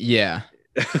it? Yeah.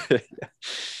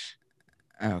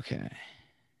 Okay.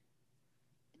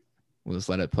 We'll just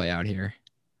let it play out here.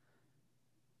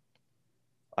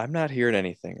 I'm not hearing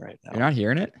anything right now. You're not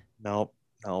hearing it? Nope.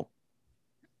 Are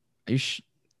you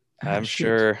I'm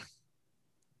sure.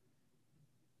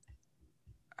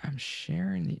 I'm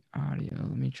sharing the audio.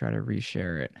 Let me try to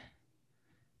reshare it.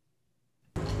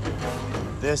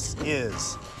 This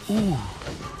is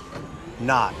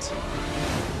not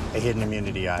a hidden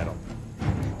immunity idol.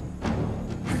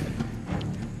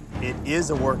 It is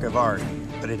a work of art,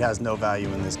 but it has no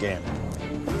value in this game.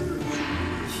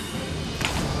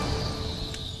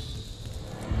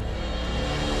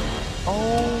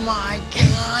 Oh my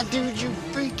God, dude, you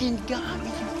freaking got me,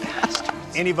 you bastard.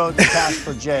 Any vote cast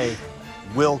for Jay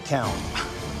will count.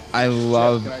 I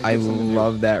love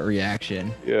that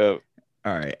reaction. Yeah.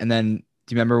 All right. And then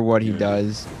do you remember what he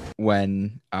does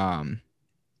when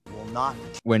Will not.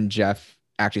 when Jeff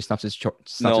actually snuffs his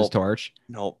torch?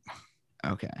 Nope.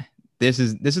 Okay. This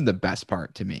is the best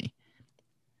part to me.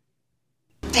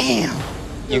 Damn.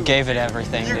 You gave it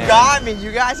everything, You dude. got me,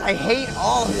 you guys. I hate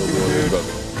all of you.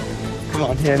 Come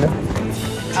on, Hannah.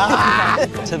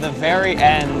 To the very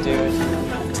end,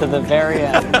 dude. To the very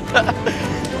end.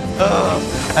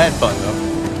 I had fun,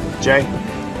 though. Jay,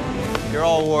 You're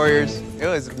all warriors. It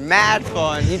was mad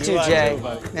fun. You too, Jay.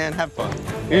 Man, have fun. you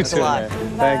Thanks a lot.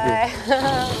 Thank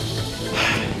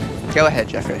Go ahead,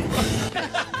 Jeffrey.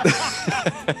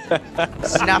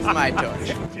 Snuff my torch.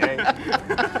 you. Jay,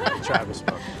 Travis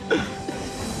spoke.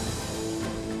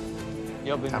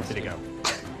 You'll be Time missed. to go.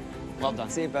 Well done.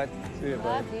 See you, bud.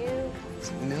 Love you. It's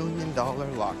 $1 million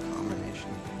lock combination.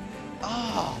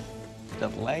 Oh, the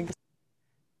legs.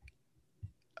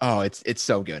 Oh, it's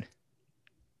so good.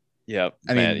 Yep.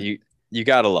 I Man, mean- you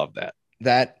gotta love that.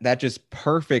 That just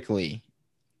perfectly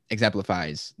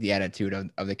exemplifies the attitude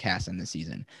of the cast in this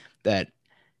season. That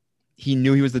he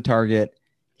knew he was the target.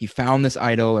 He found this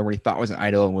idol, or what he thought was an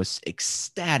idol, and was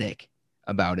ecstatic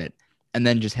about it, and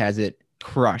then just has it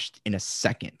crushed in a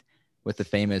second with the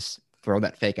famous throw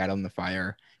that fake idol in the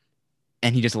fire,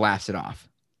 and he just laughs it off.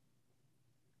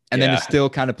 And then Yeah. to still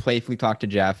kind of playfully talk to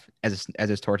Jeff as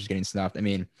his torch is getting snuffed. I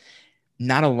mean,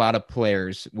 not a lot of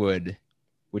players would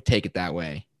take it that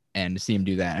way, and to see him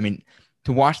do that. I mean,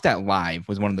 to watch that live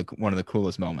was one of the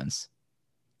coolest moments.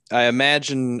 I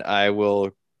imagine I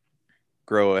will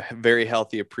grow a very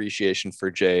healthy appreciation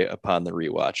for Jay upon the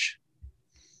rewatch.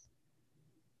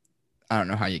 I don't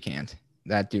know how you can't.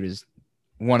 That dude is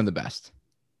one of the best.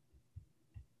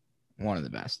 One of the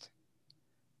best.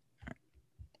 All right.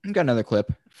 I've got another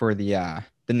clip for the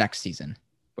next season,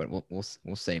 but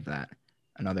we'll save that.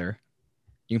 Another,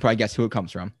 you can probably guess who it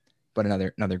comes from, but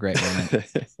another great moment.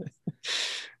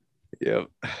 Yep.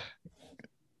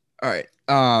 All right.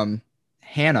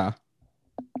 Hannah.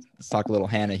 Let's talk a little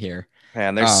Hannah here.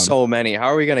 Man, there's so many. How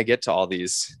are we gonna get to all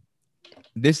these?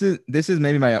 This is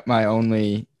maybe my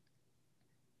only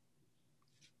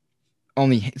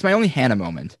it's my only Hannah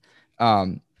moment.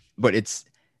 But it's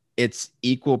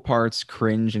equal parts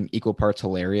cringe and equal parts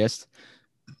hilarious.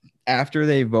 After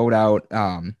they vote out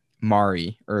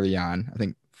Mari early on, I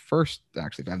think first,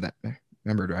 actually, if I have that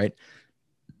remembered right.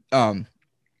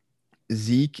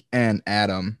 Zeke and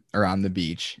Adam are on the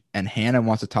beach, and Hannah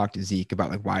wants to talk to Zeke about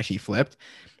like why she flipped.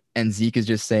 And Zeke is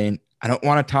just saying, I don't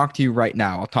want to talk to you right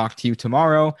now. I'll talk to you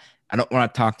tomorrow. I don't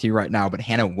want to talk to you right now, but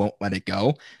Hannah won't let it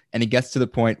go. And it gets to the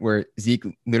point where Zeke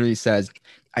literally says,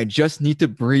 I just need to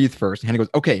breathe first. And Hannah goes,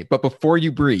 okay, but before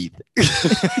you breathe.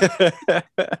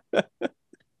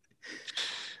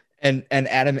 And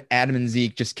Adam and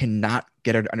Zeke just cannot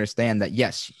get her to understand that,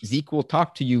 yes, Zeke will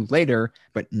talk to you later,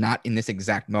 but not in this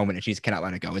exact moment. And she just cannot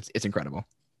let it go. It's incredible.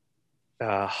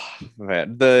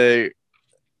 Man,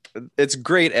 it's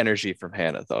great energy from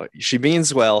Hannah, though. She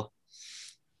means well.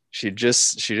 She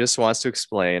just wants to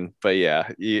explain, but yeah,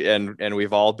 and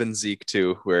we've all been Zeke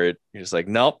too, where you're just like,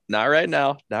 nope, not right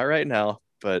now.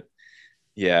 But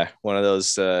yeah, one of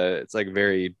those it's like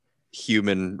very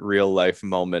human, real life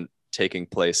moment taking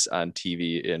place on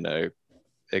TV in a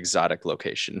exotic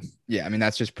location. Yeah, I mean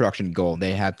that's just production gold.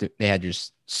 They had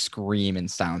just scream and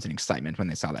sounds and excitement when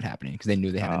they saw that happening because they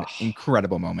knew they had an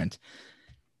incredible moment.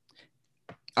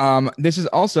 This is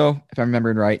also, if I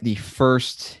remembered right, the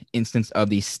first instance of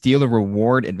the steal a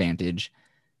reward advantage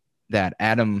that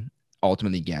Adam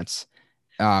ultimately gets.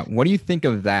 What do you think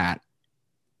of that?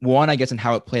 One, I guess, and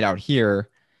how it played out here,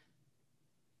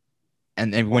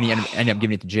 and when he ended up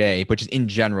giving it to Jay, but just in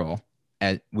general,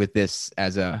 with this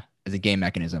as a game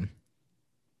mechanism.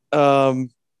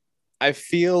 I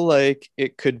feel like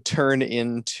it could turn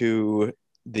into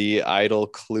the idol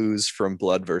clues from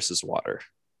Blood versus Water,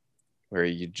 where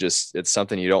it's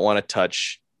something you don't want to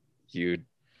touch.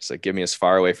 It's like, give me as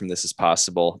far away from this as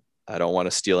possible. I don't want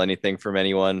to steal anything from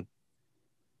anyone.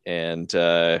 And,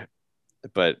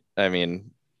 but I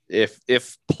mean,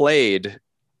 if played,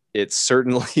 it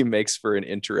certainly makes for an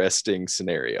interesting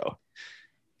scenario.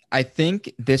 I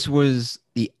think this was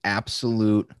the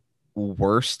absolute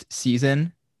worst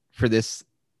season for this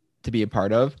to be a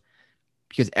part of.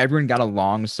 because everyone got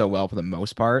along so well for the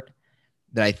most part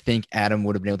that I think Adam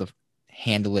would have been able to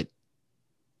handle it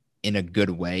in a good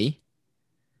way.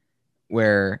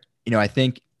 Where, I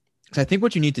think, because I think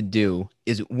what you need to do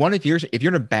is one, if you're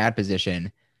in a bad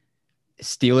position,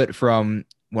 steal it from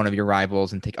one of your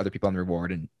rivals and take other people on the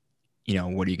reward. And,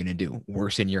 what are you going to do?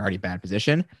 Worsen your already bad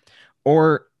position.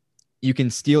 Or you can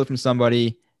steal it from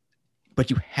somebody, but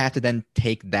you have to then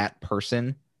take that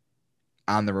person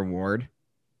on the reward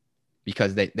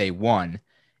because they won,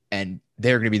 and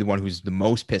they're going to be the one who's the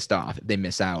most pissed off if they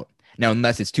miss out. Now,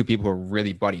 unless it's two people who are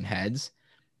really butting heads,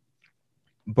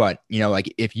 but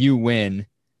like if you win,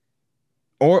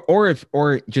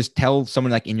 or just tell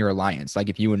someone like in your alliance, like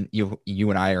if you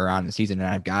and I are on the season and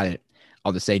I've got it,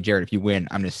 I'll just say, Jared, if you win,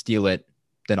 I'm going to steal it.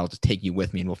 Then I'll just take you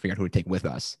with me and we'll figure out who to take with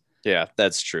us. Yeah,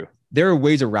 that's true. There are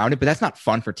ways around it, but that's not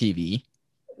fun for TV.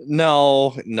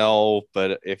 No,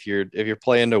 but if you're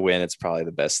playing to win, it's probably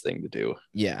the best thing to do.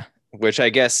 Yeah. Which I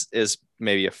guess is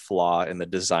maybe a flaw in the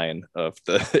design of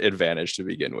the advantage to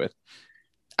begin with.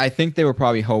 I think they were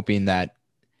probably hoping that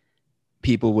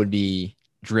people would be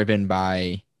driven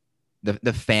by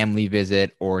the family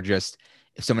visit, or just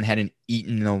if someone hadn't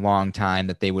eaten in a long time,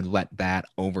 that they would let that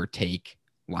overtake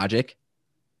logic.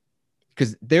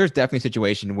 Because there's definitely a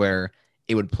situation where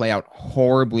it would play out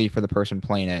horribly for the person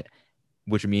playing it,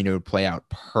 which would mean it would play out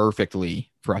perfectly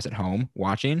for us at home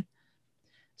watching.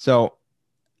 So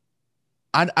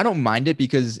I don't mind it,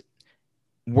 because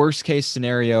worst case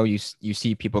scenario, you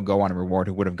see people go on a reward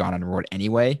who would have gone on a reward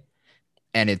anyway.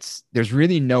 And there's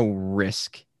really no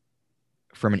risk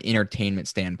from an entertainment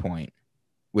standpoint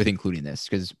with including this,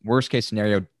 because worst case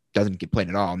scenario doesn't get played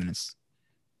at all, and it's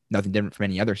nothing different from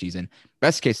any other season.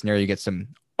 Best case scenario, you get some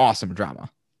awesome drama.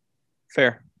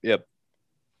 Fair. Yep.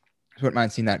 I wouldn't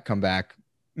mind seeing that come back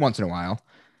once in a while.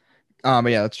 But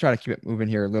yeah, let's try to keep it moving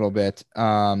here a little bit.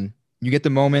 You get the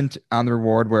moment on the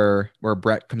reward where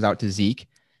Brett comes out to Zeke.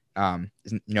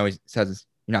 He says,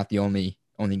 "You're not the only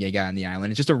gay guy on the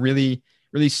island." It's just a really,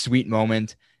 really sweet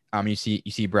moment. You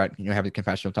see Brett, have a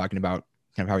confessional talking about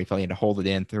kind of how he felt he had to hold it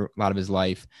in through a lot of his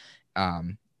life. I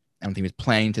don't think he was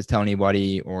planning to tell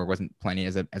anybody, or wasn't planning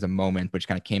as a moment, but just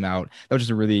kind of came out. That was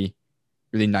just a really,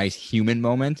 really nice human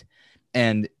moment.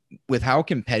 And with how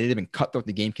competitive and cutthroat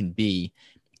the game can be,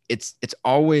 it's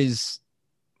always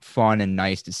fun and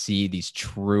nice to see these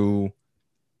true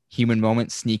human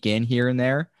moments sneak in here and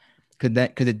there.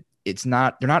 Because it's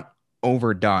not, they're not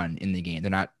overdone in the game.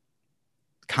 They're not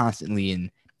constantly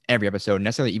in every episode,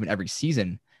 necessarily even every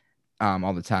season,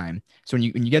 all the time. So when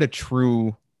you get a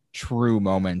true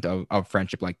moment of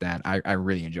friendship like that, I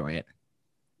really enjoy it.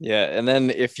 Yeah, and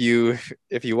then if you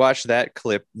watch that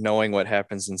clip knowing what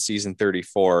happens in season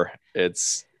 34,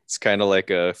 it's kind of like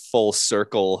a full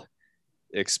circle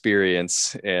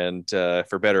experience, and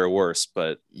for better or worse.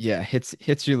 But yeah,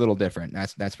 hits you a little different.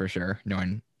 That's for sure.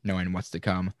 Knowing what's to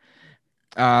come.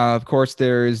 Of course,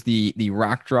 there's the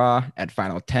rock draw at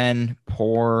Final 10.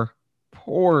 Poor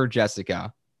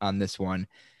Jessica on this one.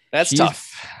 That's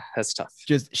tough.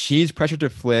 She's pressured to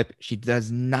flip. She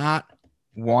does not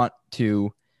want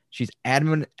to. She's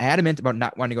adamant about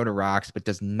not wanting to go to rocks, but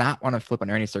does not want to flip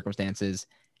under any circumstances.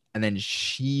 And then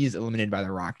she's eliminated by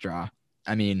the rock draw.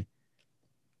 I mean,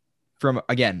 from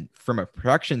a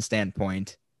production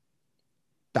standpoint,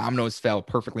 dominoes fell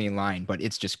perfectly in line, but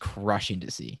it's just crushing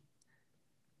to see.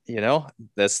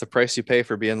 That's the price you pay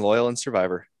for being loyal in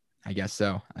Survivor. I guess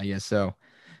so.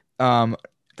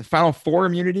 The Final Four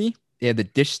immunity, they had the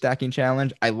dish stacking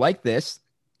challenge. I like this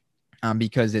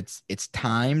because it's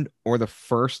timed, or the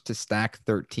first to stack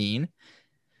 13.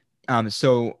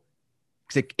 So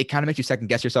it kind of makes you second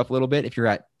guess yourself a little bit. If you're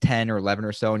at 10 or 11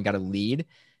 or so and got a lead,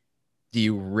 do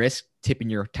you risk tipping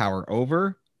your tower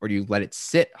over, or do you let it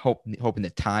sit, hoping the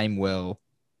time will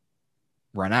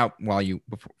run out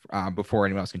before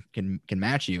anyone else can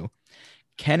match you?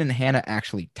 Ken and Hannah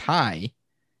actually tie,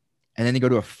 and then they go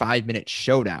to a 5-minute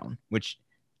showdown, which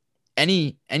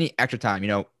any extra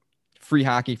time, free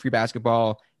hockey, free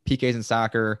basketball, PKs in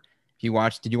soccer. Did you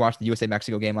watch the USA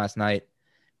Mexico game last night?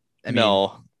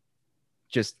 No.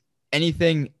 Just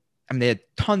anything. I mean, they had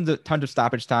tons of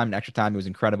stoppage time and extra time. It was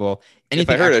incredible.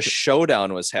 Anything if I heard a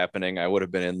showdown was happening, I would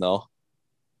have been in, though.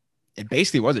 It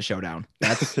basically was a showdown.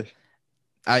 That's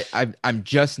I'm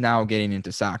just now getting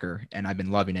into soccer, and I've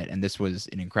been loving it. And this was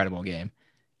an incredible game.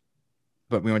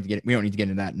 But we don't need to get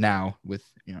into that now. We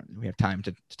have time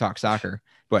to talk soccer.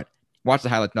 But watch the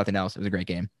highlights, nothing else. It was a great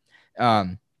game.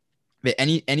 But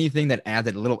anything that adds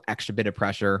a little extra bit of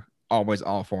pressure, always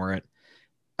all for it.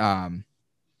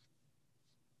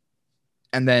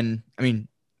 And then, I mean,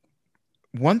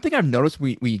 one thing I've noticed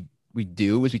we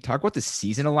do is we talk about the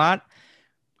season a lot,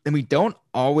 then we don't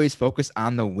always focus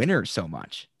on the winners so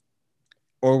much,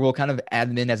 or we'll kind of add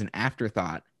them in as an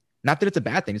afterthought. Not that it's a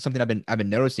bad thing. It's something I've been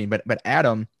noticing, but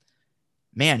Adam,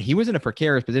 man, he was in a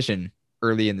precarious position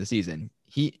early in the season.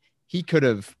 He could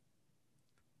have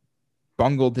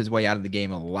bungled his way out of the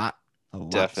game a lot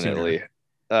Definitely.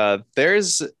 sooner.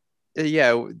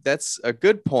 That's a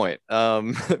good point.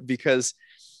 Because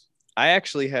I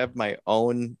actually have my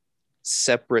own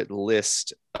separate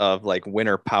list of like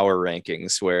winner power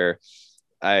rankings where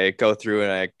I go through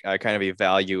and I kind of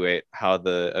evaluate how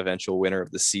the eventual winner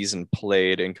of the season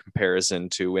played in comparison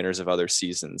to winners of other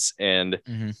seasons. And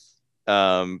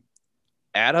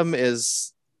Adam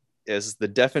is the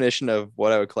definition of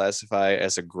what I would classify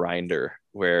as a grinder,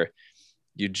 where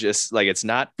you just like, it's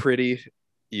not pretty.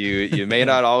 You may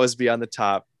not always be on the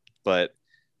top, but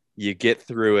you get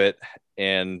through it.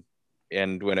 And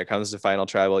when it comes to Final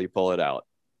Tribal, you pull it out.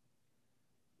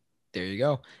 There you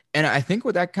go. And I think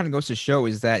what that kind of goes to show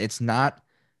is that it's not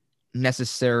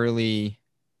necessarily,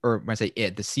 or when I say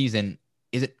the season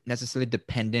isn't necessarily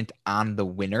dependent on the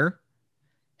winner.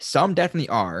 Some definitely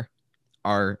are.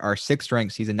 Our sixth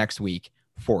ranked season next week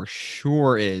for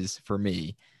sure is, for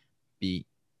me. Be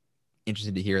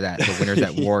interested to hear that, the winners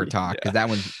at war talk, because that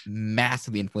one's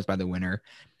massively influenced by the winner.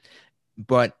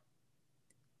 But,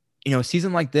 a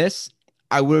season like this,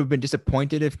 I would have been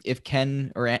disappointed if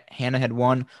Ken or Hannah had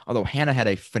won, although Hannah had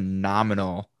a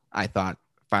phenomenal, I thought,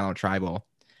 Final Tribal.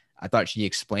 I thought she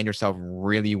explained herself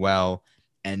really well,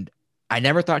 and I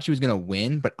never thought she was going to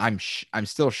win, but I'm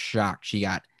still shocked she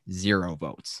got 0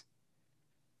 votes.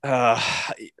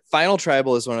 Final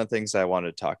Tribal is one of the things I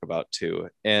wanted to talk about too.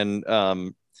 And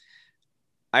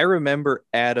I remember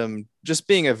Adam just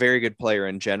being a very good player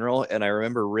in general, and I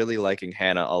remember really liking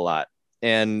Hannah a lot.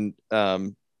 And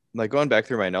like going back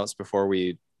through my notes before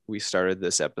we started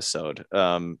this episode,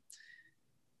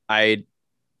 I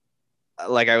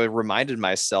reminded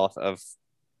myself of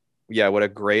what a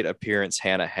great appearance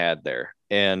Hannah had there.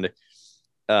 And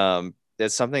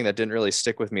it's something that didn't really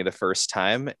stick with me the first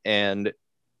time. And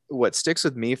what sticks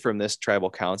with me from this tribal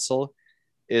council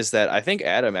is that I think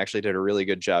Adam actually did a really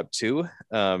good job too.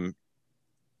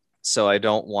 So I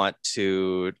don't want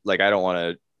to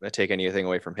take anything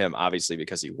away from him, obviously,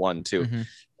 because he won too.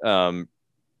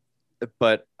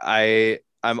 But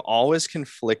I'm always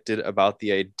conflicted about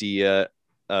the idea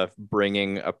of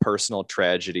bringing a personal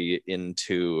tragedy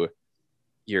into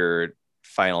your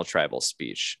final tribal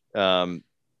speech.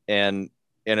 And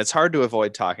it's hard to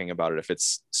avoid talking about it if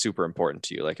it's super important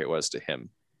to you, like it was to him.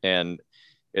 And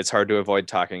it's hard to avoid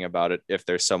talking about it if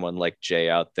there's someone like Jay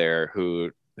out there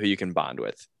who you can bond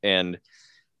with. And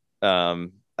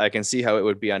I can see how it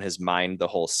would be on his mind the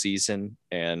whole season,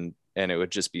 and it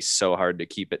would just be so hard to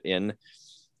keep it in.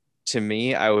 To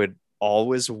me, I would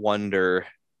always wonder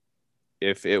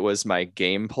if it was my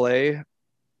gameplay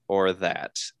or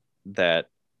that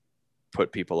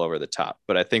put people over the top.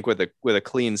 But I think with a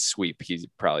clean sweep, he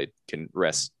probably can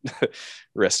rest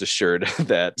assured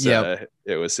that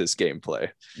it was his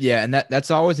gameplay. Yeah, and that's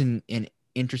always an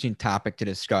interesting topic to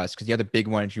discuss, because the other big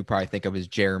one you probably think of is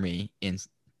Jeremy in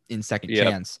Second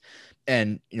Chance,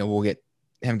 and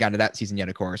haven't gotten to that season yet,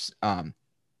 of course.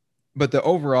 But the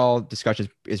overall discussion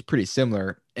is pretty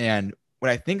similar. And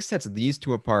what I think sets these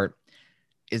two apart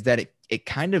is that it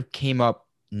kind of came up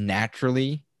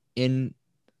naturally in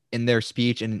their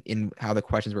speech and in how the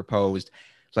questions were posed.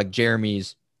 It's like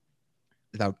Jeremy's,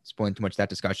 without spoiling too much of that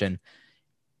discussion,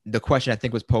 the question I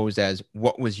think was posed as,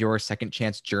 what was your second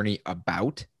chance journey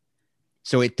about?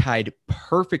 So it tied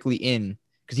perfectly in,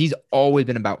 because he's always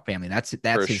been about family. That's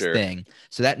his thing.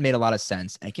 So that made a lot of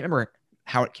sense. And I can't remember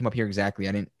how it came up here exactly.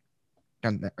 I didn't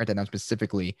write that down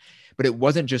specifically, but it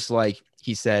wasn't just like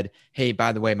he said, hey,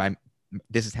 by the way,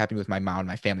 this is happening with my mom and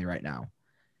my family right now.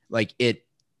 Like it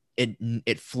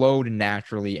flowed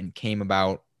naturally and came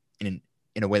about in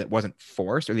a way that wasn't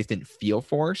forced, or at least didn't feel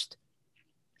forced.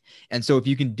 And so if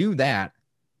you can do that,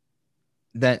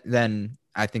 then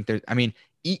I think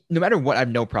no matter what, I have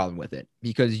no problem with it,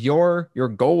 because your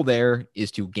goal there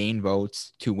is to gain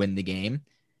votes to win the game.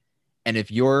 And if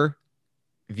your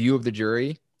view of the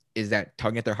jury is that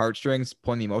tugging at their heartstrings,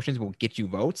 pulling the emotions will get you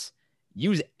votes,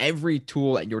 use every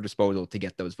tool at your disposal to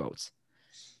get those votes.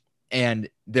 But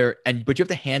you have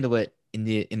to handle it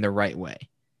in the right way,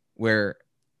 where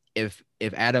if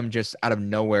Adam just out of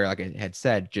nowhere, like I had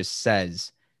said, just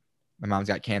says, my mom's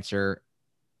got cancer,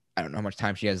 I don't know how much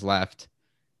time she has left,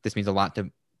 this means a lot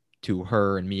to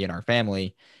her and me and our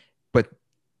family, but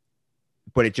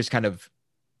it just kind of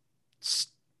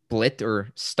split or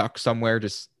stuck somewhere,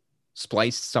 just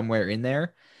spliced somewhere in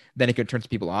there, then it could turn some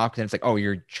people off, because then it's like, oh,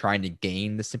 you're trying to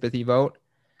gain the sympathy vote.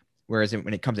 Whereas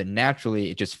when it comes in naturally,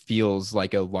 it just feels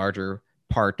like a larger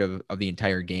part of the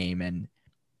entire game. And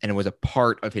it was a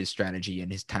part of his strategy and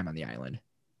his time on the island.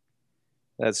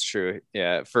 That's true.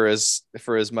 Yeah. For as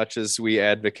much as we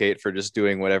advocate for just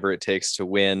doing whatever it takes to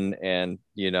win and,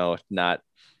 not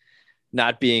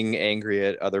being angry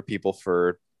at other people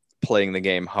for playing the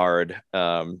game hard,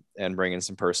 and bringing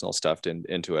some personal stuff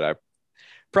into it. I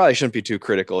probably shouldn't be too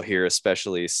critical here,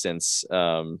 especially since,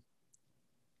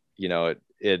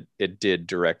 it did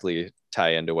directly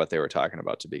tie into what they were talking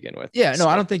about to begin with. Yeah, no,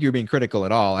 I don't think you're being critical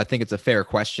at all. I think it's a fair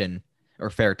question or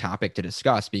fair topic to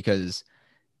discuss because,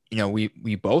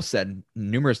 we both said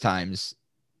numerous times,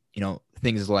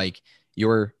 things like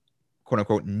your quote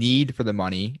unquote need for the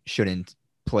money shouldn't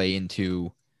play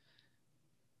into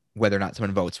whether or not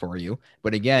someone votes for you.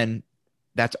 But again,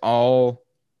 that's all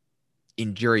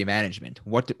in jury management.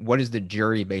 What is the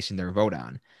jury basing their vote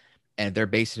on? And if they're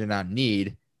basing it on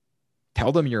need,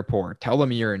 tell them you're poor. Tell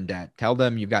them you're in debt. Tell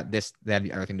them you've got this, that,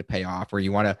 the other thing to pay off, or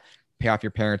you want to pay off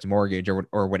your parents' mortgage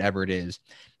or whatever it is.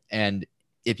 And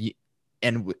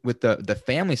with the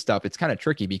family stuff, it's kind of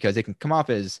tricky because it can come off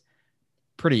as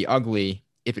pretty ugly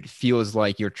if it feels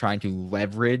like you're trying to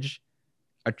leverage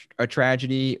a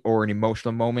tragedy or an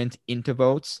emotional moment into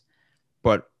votes.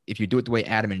 But if you do it the way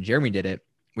Adam and Jeremy did it,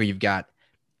 where you've got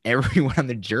everyone on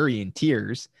the jury in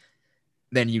tears,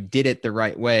 then you did it the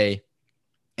right way.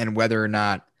 And whether or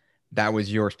not that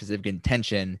was your specific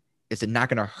intention, is it not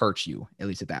going to hurt you, at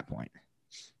least at that point?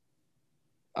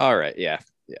 All right. Yeah.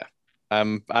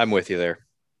 I'm with you there.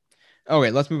 Okay,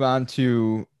 let's move on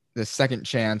to the second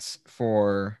chance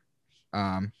for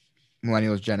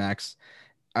Millennials Gen X.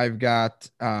 I've got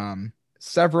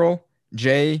several.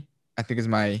 Jay, I think, is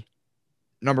my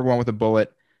number one with a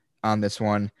bullet on this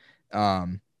one.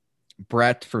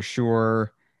 Brett, for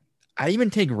sure. I even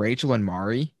take Rachel and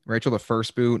Mari. Rachel, the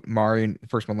first boot, Mari, the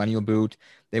first millennial boot.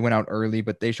 They went out early,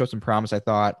 but they showed some promise, I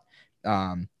thought.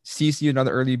 Cece,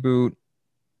 another early boot.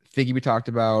 Figgy, we talked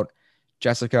about.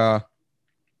 Jessica,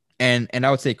 and I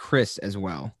would say Chris as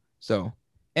well. So,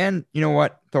 and you know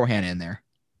what? Throw Hannah in there.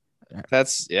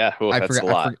 That's a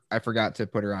lot. I forgot to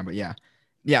put her on, but yeah.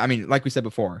 I mean, like we said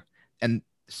before, and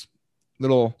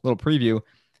little preview.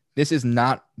 This is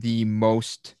not the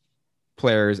most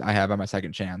players I have on my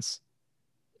second chance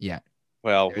yet.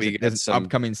 Well, we got some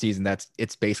upcoming season.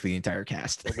 It's basically the entire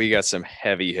cast. We got some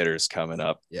heavy hitters coming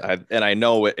up. Yeah. And I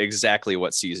know exactly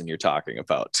what season you're talking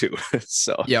about too.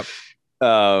 So, yep.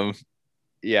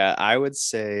 I would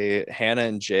say Hannah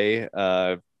and Jay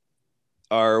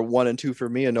are 1 and 2 for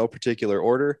me in no particular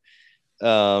order.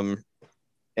 And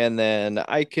then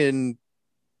I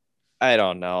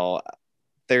don't know.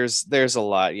 There's a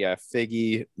lot. Yeah.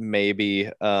 Figgy, maybe.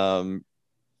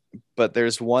 But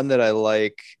there's one that I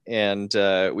like. And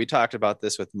we talked about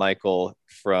this with Michael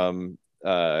from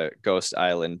Ghost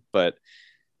Island, but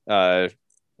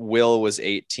Will was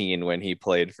 18 when he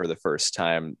played for the first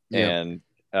time. Yep. And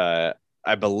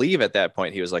I believe at that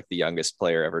point he was like the youngest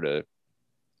player ever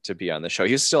to be on the show.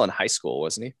 He was still in high school,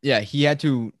 wasn't he? Yeah, he had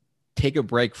to take a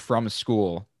break from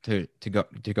school to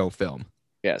go film.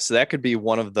 Yeah, so that could be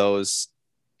one of those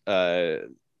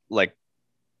like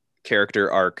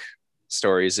character arc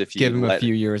stories if you give him a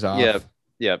few years off.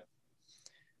 Yep.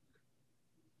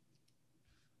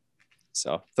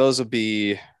 So those would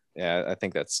be, I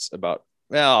think that's about.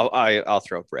 Well, I'll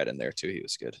throw Brett in there too. He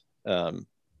was good.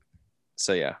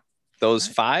 So yeah, those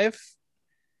 5.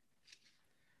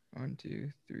 1, 2,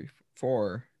 3,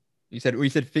 4. You said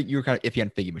you were kind of iffy on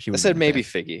Figgy, but I said maybe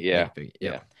Figgy. Yeah. Figgy,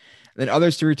 yeah. Then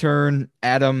others to return.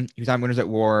 Adam, he was on Winners at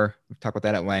War. We've talked about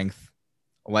that at length.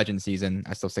 A legend season.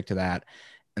 I still stick to that.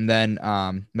 And then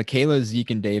Michaela,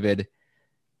 Zeke, and David.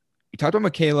 You talked about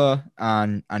Michaela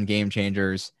on Game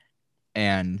Changers,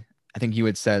 and I think you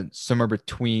had said somewhere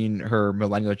between her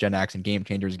Millennial Gen X and Game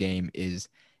Changers game is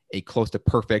a close to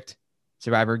perfect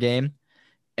Survivor game.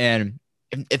 And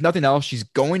if nothing else, she's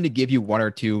going to give you 1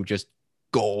 or 2 just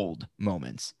gold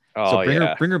moments. So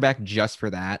bring her back just for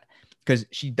that, because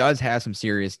she does have some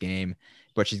serious game,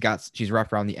 but she's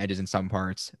rough around the edges in some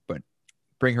parts. But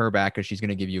bring her back because she's going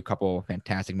to give you a couple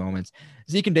fantastic moments.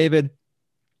 Zeke and David,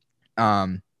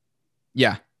 I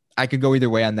could go either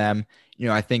way on them.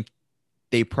 I think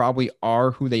they probably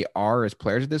are who they are as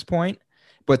players at this point,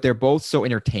 but they're both so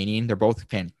entertaining. They're both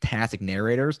fantastic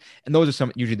narrators, and those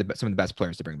are usually some of the best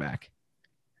players to bring back.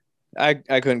 I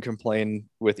couldn't complain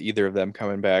with either of them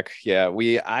coming back. Yeah,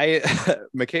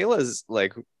 Michaela is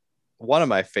like one of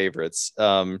my favorites.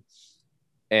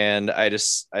 And I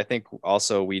think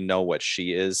also we know what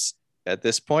she is at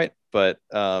this point, but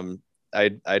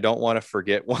I don't want to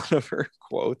forget one of her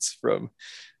quotes from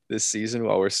this season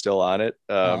while we're still on it.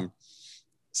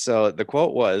 So the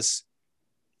quote was,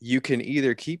 "You can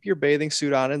either keep your bathing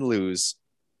suit on and lose,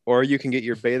 or you can get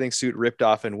your bathing suit ripped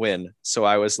off and win." So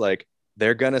I was like,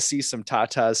 they're going to see some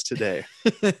tatas today.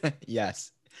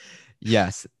 Yes.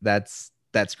 Yes. That's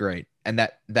great. And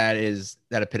that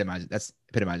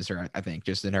epitomizes her, I think,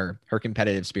 just in her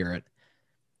competitive spirit.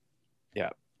 Yeah.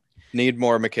 Need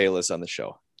more Michaelas on the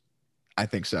show. I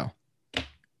think so.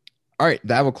 All right.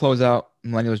 That will close out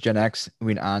Millennials Gen X.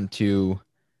 Moving on to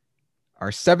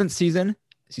our seventh season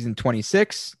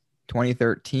 26,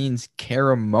 2013's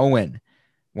Caramoan,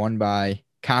 won by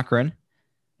Cochran,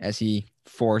 as he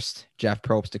forced Jeff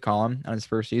Probst to call him on his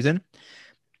first season.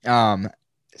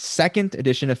 Second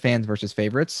edition of Fans versus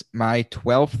Favorites, my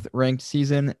 12th ranked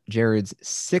season, Jared's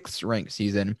 6th ranked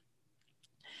season.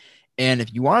 And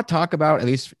if you want to talk about, at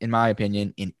least in my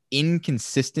opinion, an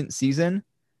inconsistent season,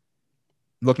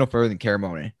 look no further than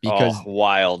Caramoan, because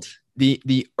wild.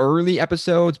 The early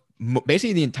episodes,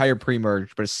 basically the entire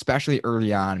pre-merge, but especially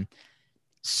early on,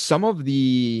 some of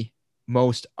the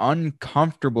most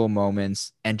uncomfortable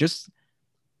moments and just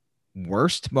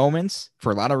worst moments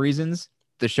for a lot of reasons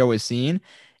the show is seen,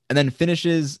 and then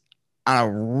finishes on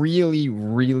a really,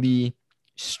 really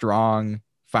strong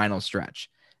final stretch.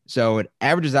 So it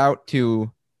averages out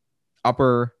to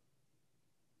upper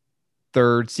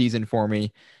third season for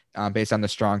me, based on the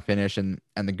strong finish and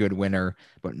the good winner.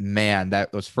 But man,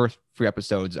 those first 3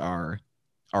 episodes are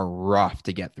rough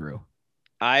to get through.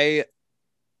 I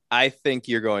think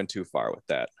you're going too far with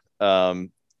that.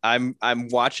 I'm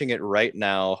watching it right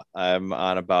now. I'm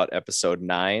on about episode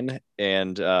 9,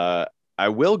 and I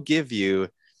will give you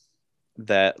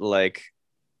that, like,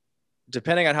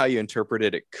 depending on how you interpret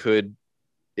it,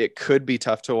 it could be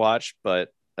tough to watch,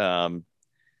 but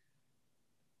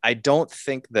I don't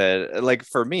think that, like,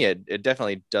 for me, it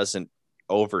definitely doesn't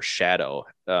overshadow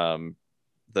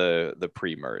the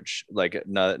pre-merge. Like,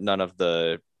 none of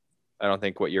the, I don't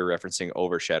think what you're referencing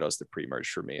overshadows the pre-merge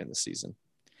for me in the season.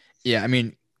 Yeah, I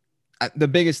mean, the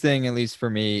biggest thing, at least for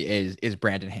me, is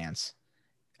Brandon Hance.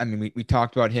 I mean, we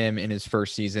talked about him in his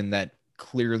first season, that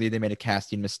clearly they made a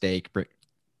casting mistake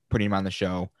putting him on the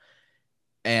show.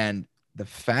 And the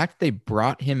fact they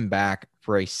brought him back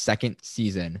for a second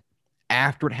season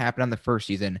after what happened on the first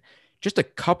season, just a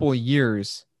couple of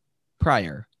years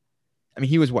prior. I mean,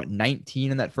 he was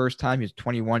 19 in that first time. He was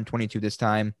 21, 22 this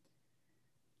time.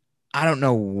 I don't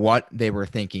know what they were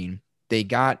thinking. They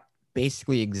got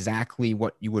basically exactly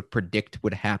what you would predict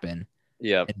would happen.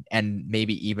 Yeah. And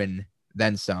maybe even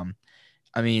then some.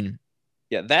 I mean,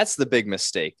 yeah, that's the big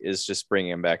mistake, is just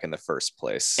bringing him back in the first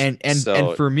place. And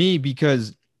for me,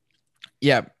 because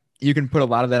yeah, you can put a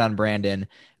lot of that on Brandon,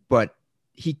 but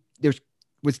there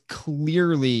was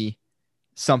clearly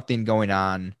something going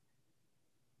on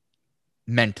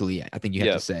mentally, I think you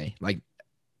have to say. Like,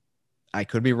 I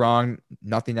could be wrong.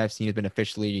 Nothing I've seen has been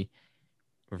officially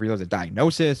revealed as a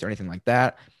diagnosis or anything like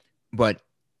that. But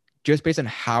just based on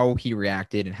how he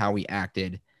reacted and how he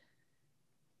acted,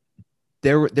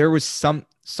 there was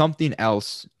something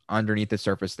else underneath the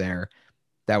surface there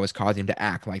that was causing him to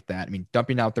act like that. I mean,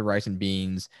 dumping out the rice and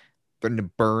beans, threatening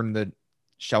to burn the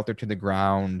shelter to the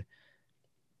ground.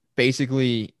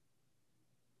 Basically,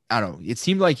 I don't know. It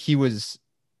seemed like he was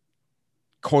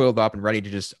coiled up and ready to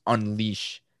just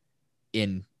unleash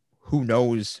in who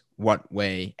knows what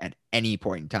way at any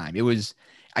point in time.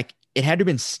 It had to have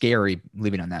been scary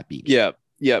living on that beach. Yeah.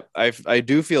 I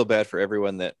do feel bad for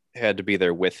everyone that had to be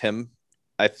there with him.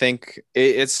 I think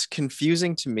it's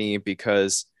confusing to me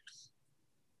because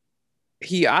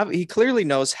he clearly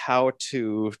knows how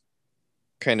to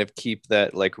kind of keep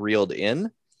that, like, reeled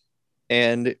in,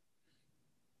 and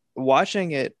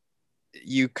watching it,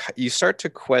 you start to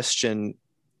question,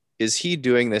 is he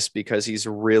doing this because he's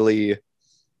really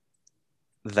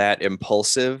that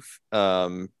impulsive,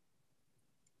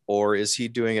 or is he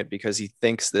doing it because he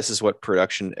thinks this is what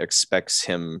production expects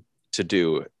him to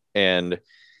do? And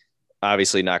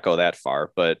obviously not go that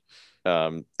far, but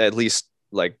at least,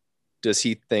 like, does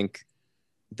he think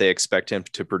they expect him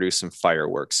to produce some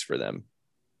fireworks for them?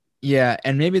 Yeah,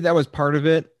 and maybe that was part of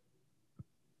it,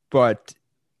 but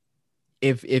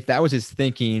if that was his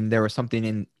thinking, there was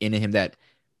something in him that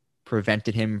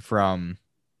prevented him from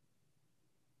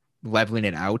leveling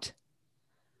it out.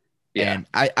 Yeah. And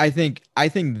I think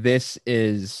this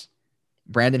is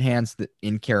Brandon Hance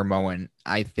in Caramoan,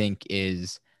 I think,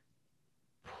 is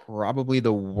probably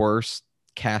the worst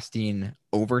casting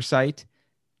oversight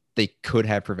they could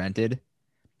have prevented.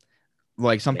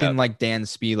 Like, something like Dan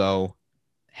Spilo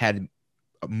had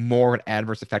more an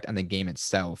adverse effect on the game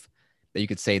itself, that you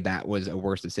could say that was a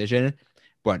worse decision.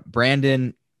 But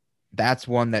Brandon, that's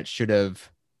one that should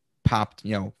have popped,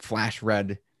 flash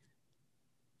red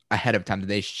ahead of time that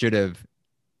they should have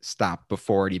stopped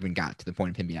before it even got to the point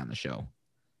of him being on the show.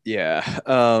 Yeah.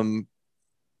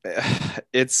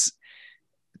 It's,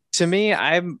 to me,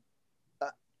 I'm,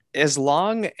 as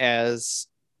long as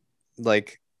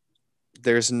like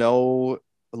there's no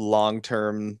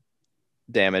long-term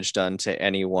damage done to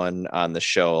anyone on the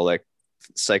show, like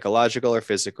psychological or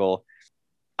physical,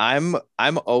 I'm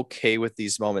okay with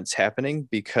these moments happening,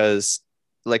 because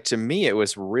like, to me, it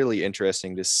was really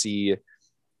interesting to see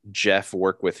Jeff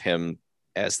work with him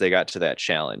as they got to that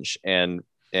challenge, and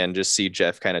just see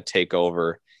Jeff kind of take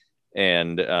over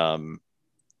and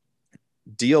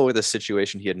deal with a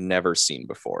situation he had never seen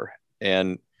before.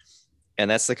 And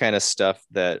that's the kind of stuff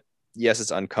that, yes,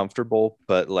 it's uncomfortable,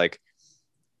 but like,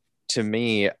 to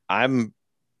me, I'm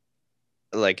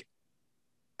like,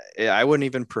 I wouldn't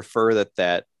even prefer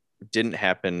that didn't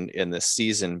happen in this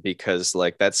season, because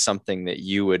like, that's something that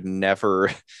you would never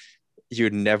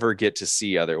get to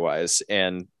see otherwise.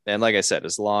 And like I said,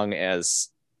 as long as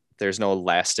there's no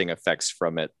lasting effects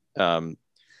from it,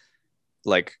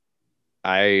 like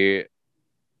I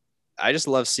just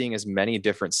love seeing as many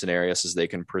different scenarios as they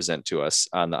can present to us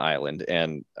on the island.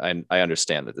 And I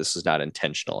understand that this is not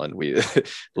intentional, and we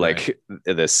like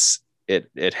this,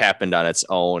 it happened on its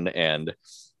own. And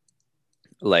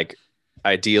like,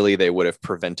 ideally they would have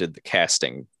prevented the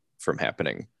casting from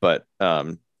happening. But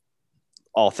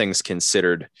all things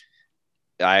considered,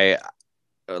 I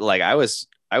was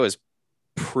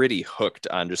pretty hooked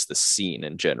on just the scene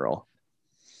in general.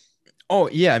 Oh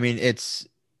yeah. I mean, it's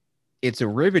a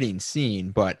riveting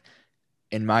scene, but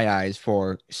in my eyes,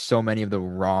 for so many of the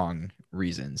wrong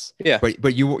reasons. Yeah.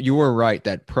 But you were right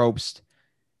that Probst,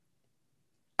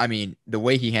 I mean, the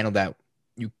way he handled that,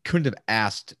 you couldn't have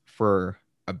asked for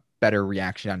a better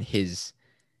reaction on his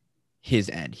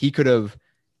end. He could have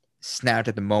snapped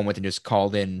at the moment and just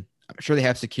called in. I'm sure they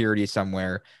have security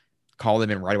somewhere, called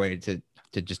him in right away to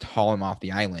just haul him off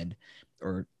the island,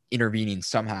 or intervening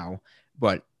somehow.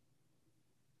 But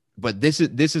this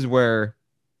is where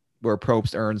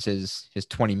Probst earns his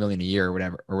 20 million a year or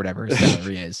whatever his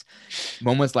salary is.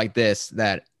 Moments like this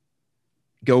that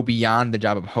go beyond the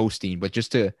job of hosting, but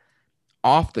just to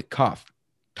off the cuff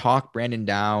talk Brandon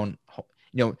down,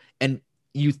 and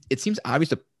it seems obvious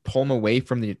to pull him away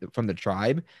from the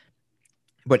tribe,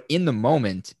 but in the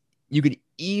moment you could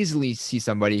easily see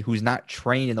somebody who's not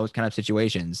trained in those kind of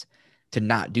situations to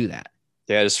not do that.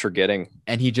 Yeah, just forgetting.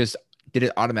 And he just did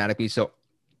it automatically. So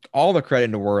all the credit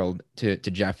in the world to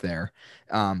Jeff there.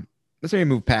 Let's maybe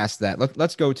move past that.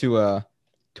 Let's go to a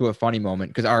funny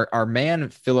moment, because our man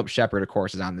Philip Shepard, of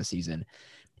course, is on this season,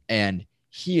 and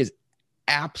he is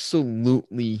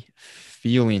absolutely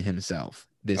feeling himself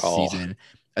this season,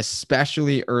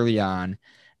 especially early on.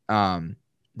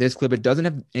 This clip, it doesn't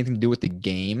have anything to do with the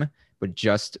game, but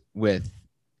just with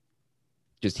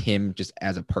him just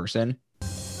as a person.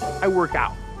 I work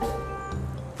out.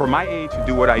 For my age to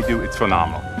do what I do, it's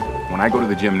phenomenal. When I go to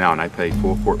the gym now and I play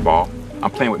full court ball,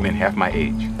 I'm playing with men half my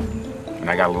age. And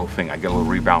I got a little thing, I get a little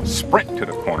rebound, sprint to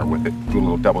the corner with it, do a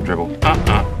little double dribble,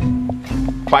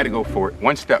 try to go for it,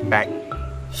 one step back,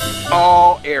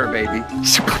 all air, baby.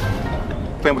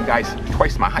 Playing with guys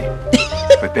twice my height,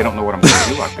 but they don't know what I'm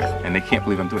gonna do out there, and they can't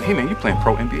believe I'm doing it. Hey man, you're playing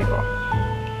pro NBA ball.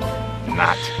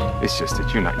 Not, it's just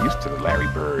that you're not used to the Larry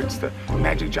Birds, the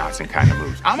Magic Johnson kind of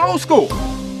moves. I'm old school.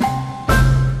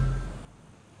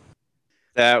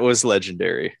 That was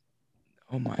legendary.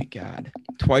 Oh my God.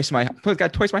 Twice my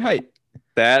height.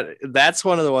 That's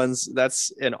one of the ones,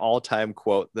 that's an all-time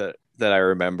quote that I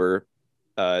remember,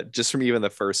 just from even the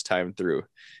first time through,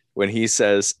 when he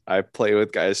says, I play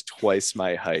with guys twice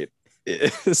my height.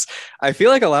 I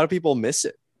feel like a lot of people miss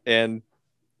it. And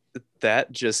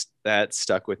that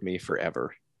stuck with me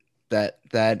forever. That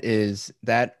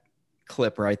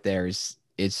clip right there is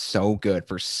so good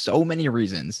for so many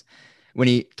reasons. When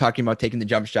he talking about taking the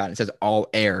jump shot and says all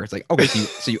air, it's like, okay,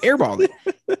 so you airballed it.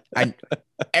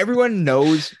 Everyone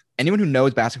knows, anyone who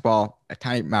knows basketball a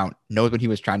tiny amount knows what he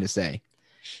was trying to say.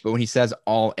 But when he says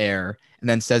all air and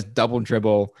then says double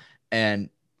dribble, and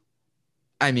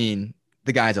I mean,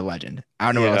 the guy's a legend.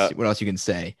 I don't know what else you can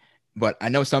say, but I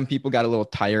know some people got a little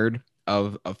tired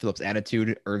of Philip's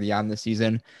attitude early on this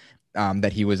season,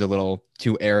 that he was a little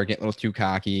too arrogant, a little too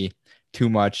cocky, too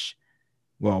much.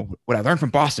 Well, what I learned from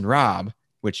Boston Rob,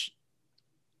 which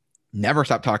never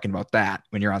stop talking about that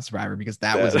when you're on Survivor, because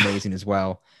that was amazing as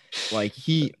well. Like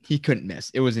he couldn't miss.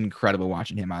 It was incredible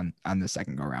watching him on the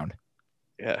second go round.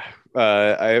 Yeah.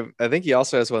 I think he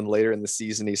also has one later in the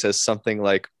season. He says something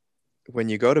like, when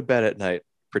you go to bed at night,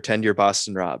 pretend you're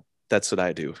Boston Rob. That's what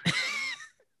I do.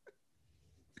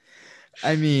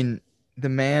 I mean, the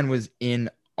man was in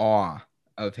awe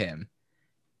of him.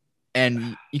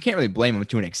 And you can't really blame him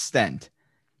to an extent.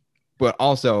 But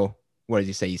also, what does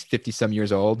he say? He's 50 some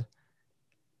years old.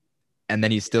 And then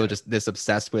he's still just this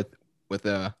obsessed with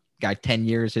a guy 10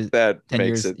 years That 10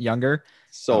 makes years it younger.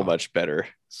 so much better.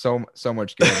 So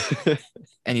much good.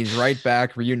 And he's right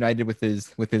back reunited with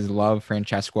his love,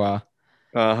 Francesca.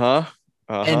 And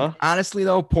honestly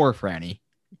though, poor Franny.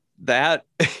 That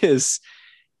it's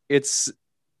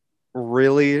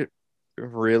really,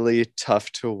 really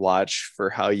tough to watch for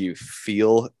how you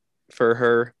feel for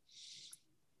her,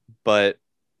 but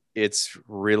it's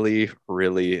really,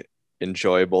 really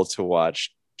enjoyable to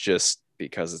watch just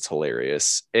because it's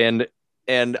hilarious. And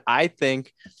I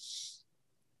think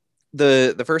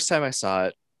the first time I saw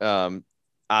it,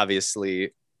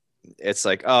 obviously it's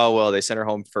like, oh well, they sent her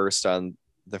home first on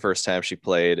the first time she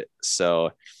played,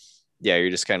 so yeah,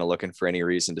 you're just kind of looking for any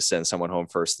reason to send someone home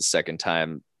first the second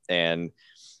time. And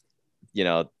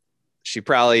she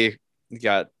probably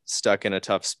got stuck in a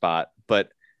tough spot. But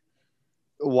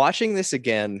watching this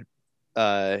again,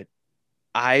 I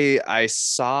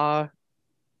saw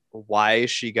why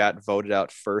she got voted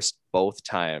out first both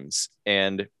times,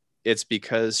 and it's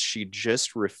because she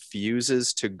just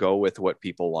refuses to go with what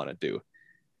people want to do.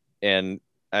 And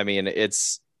I mean,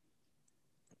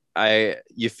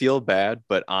 you feel bad,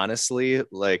 but honestly,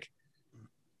 like,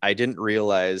 I didn't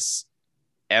realize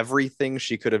everything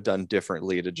she could have done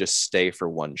differently to just stay for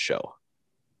one show.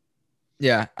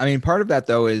 Yeah, I mean, part of that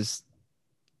though is,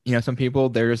 some people,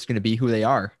 they're just going to be who they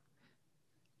are.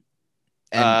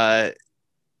 And,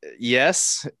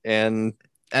 yes, and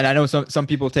I know some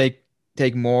people take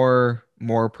more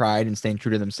pride in staying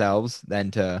true to themselves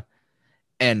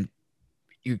and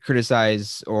you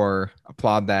criticize or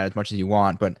applaud that as much as you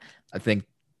want, but I think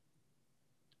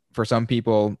for some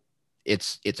people,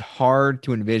 it's hard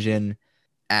to envision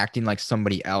acting like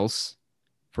somebody else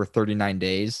for 39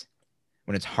 days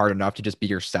when it's hard enough to just be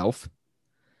yourself.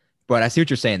 But I see what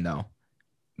you're saying though.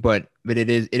 But it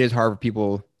is hard for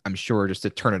people, I'm sure, just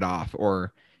to turn it off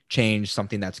or change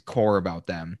something that's core about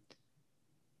them.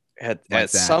 At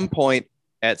some point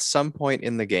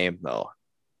in the game though,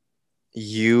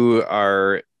 you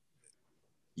are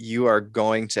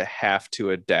going to have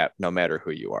to adapt no matter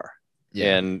who you are.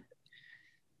 Yeah. And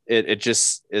it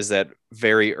just is that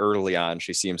very early on,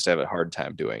 she seems to have a hard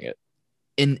time doing it.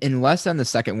 In less than the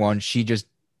second one, she just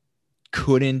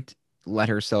couldn't let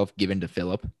herself give in to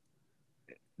Philip.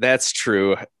 That's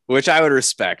true, which I would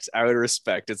respect.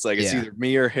 It's like, it's either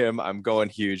me or him. I'm going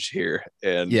huge here.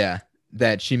 And yeah,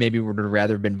 that she maybe would have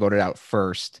rather been voted out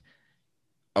first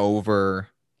over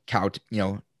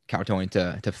kowtowing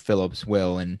to Philip's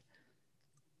will and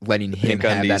letting him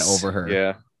have that over her.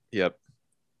 Yeah. Yep.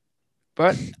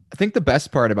 But I think the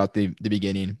best part about the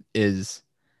beginning is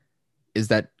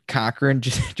that Cochran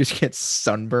just gets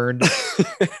sunburned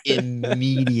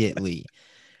immediately.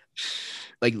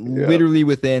 Like literally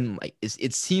within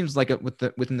it seems like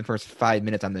within the first 5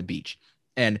 minutes on the beach.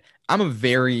 And I'm a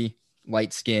very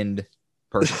light-skinned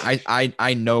person.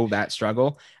 I know that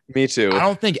struggle. Me too. I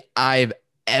don't think I've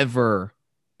ever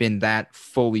been that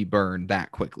fully burned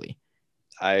that quickly.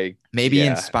 Maybe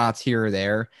in spots here or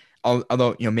there.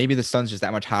 Although, maybe the sun's just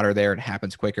that much hotter there. It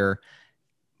happens quicker.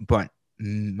 But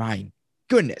my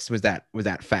goodness, was that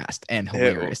fast and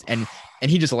hilarious. And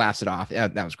he just laughs it off. Yeah,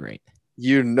 that was great.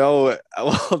 I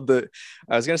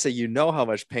was gonna say, how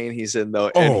much pain he's in though,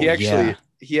 and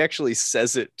he actually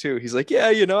says it too. He's like, yeah,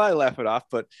 I laugh it off,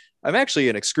 but I'm actually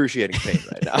in excruciating pain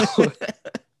right now.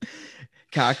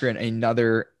 Cochran,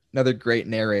 another great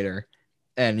narrator,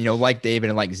 and like David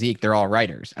and like Zeke, they're all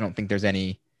writers. I don't think that's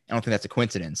a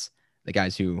coincidence. The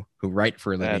guys who write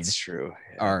for a living, that's true,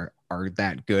 are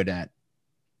that good at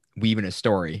weaving a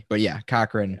story. But yeah,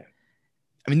 Cochran.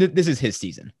 I mean, this is his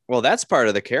season. Well, that's part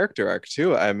of the character arc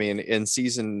too. I mean, in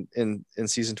season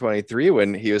 23,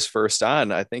 when he was first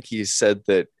on, I think he said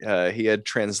that he had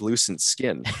translucent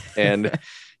skin, and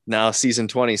now season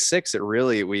 26, it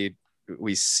really we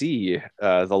see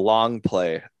the long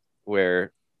play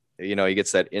where he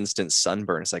gets that instant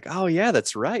sunburn. It's like, oh yeah,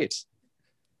 that's right.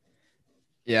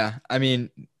 Yeah, I mean,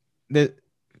 the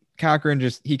Cochran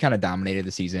he kind of dominated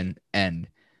the season, and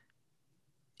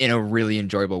in a really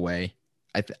enjoyable way.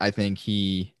 I think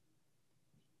he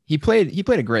played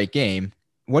a great game.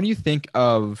 What do you think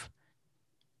of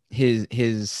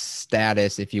his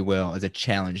status, if you will, as a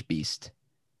challenge beast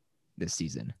this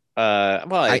season?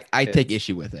 Well, I take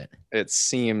issue with it. It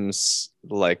seems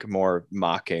like more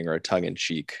mocking or tongue in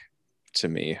cheek to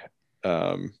me.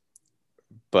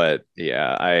 But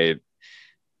yeah,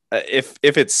 If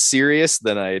it's serious,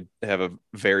 then I have a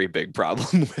very big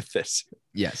problem with it.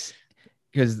 Yes,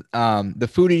 because the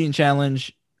food eating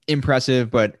challenge, impressive,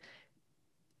 but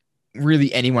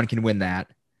really anyone can win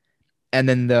that. And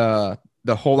then the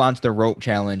hold on to the rope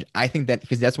challenge, I think that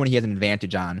because that's when he has an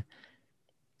advantage on.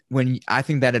 I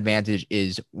think that advantage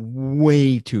is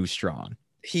way too strong.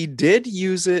 He did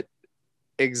use it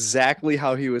exactly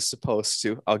how he was supposed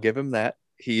to. I'll give him that.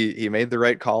 He made the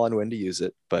right call on when to use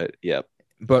it, but yep.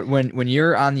 But when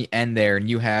you're on the end there and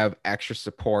you have extra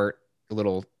support, a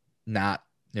little knot,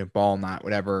 ball knot,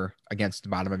 whatever, against the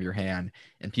bottom of your hand,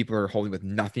 and people are holding with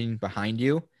nothing behind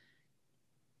you,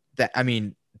 that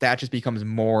just becomes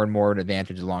more and more an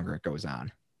advantage the longer it goes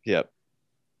on. Yep.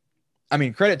 I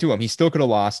mean, credit to him. He still could have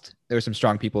lost. There were some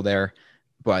strong people there,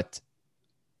 but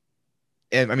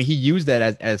he used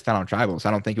that as final tribal. So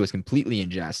I don't think it was completely in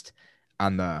jest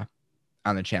on the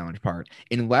challenge part,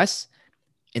 unless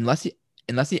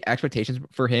the expectations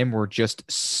for him were just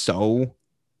so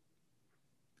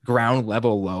ground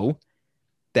level low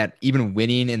that even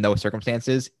winning in those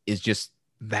circumstances is just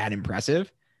that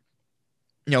impressive.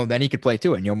 Then he could play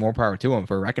to it. More power to him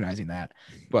for recognizing that.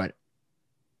 But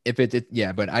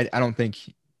but I don't think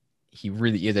he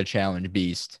really is a challenge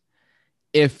beast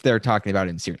if they're talking about it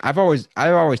in serious. I've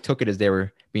always took it as they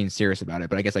were being serious about it,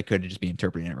 but I guess I could just be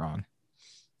interpreting it wrong.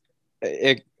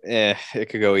 It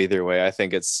could go either way. I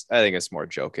think it's more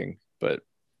joking, but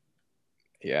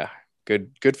yeah,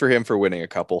 good for him for winning a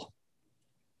couple.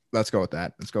 Let's go with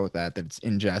that. That it's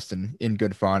in jest and in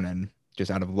good fun and just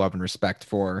out of love and respect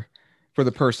for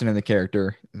the person and the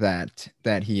character that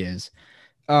he is.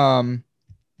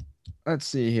 Let's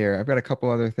see here. I've got a couple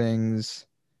other things.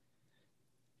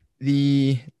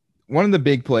 One of the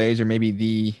big plays, or maybe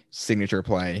the signature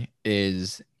play,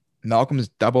 is Malcolm's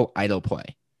double idol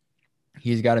play.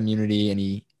 He's got immunity and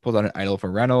he pulls out an idol for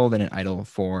Reynolds and an idol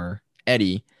for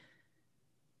Eddie.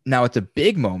 Now it's a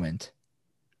big moment,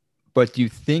 but do you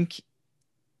think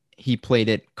he played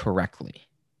it correctly?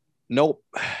 Nope.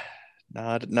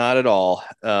 Not at all.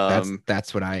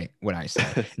 That's what I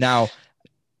said. Now,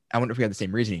 I wonder if we have the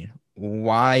same reasoning.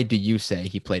 Why do you say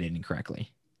he played it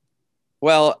incorrectly?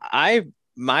 Well,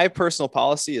 my personal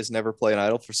policy is never play an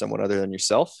idol for someone other than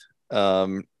yourself.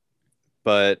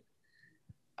 But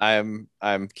I'm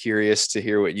curious to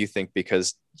hear what you think,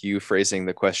 because you phrasing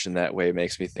the question that way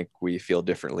makes me think we feel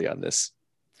differently on this.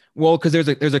 Well, because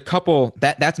there's a couple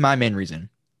that's my main reason.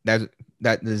 That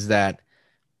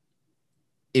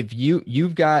if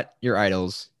you've got your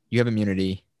idols, you have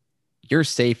immunity, you're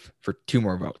safe for 2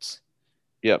 more votes.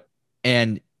 Yep.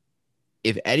 And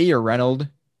if Eddie or Reynolds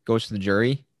goes to the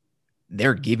jury,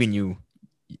 they're giving you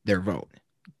their vote.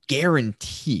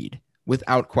 Guaranteed,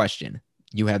 without question,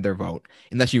 you have their vote,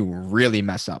 unless you really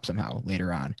mess up somehow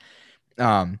later on.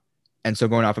 And so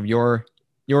going off of your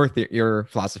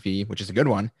philosophy, which is a good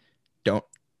one,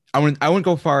 I wouldn't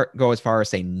go as far as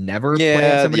say never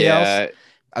play somebody else.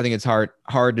 I think it's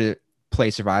hard to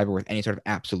play Survivor with any sort of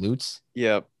absolutes.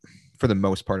 Yep. For the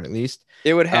most part, at least.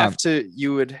 It would have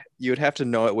you would have to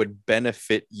know it would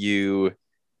benefit you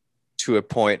to a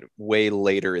point way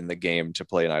later in the game to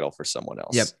play an idol for someone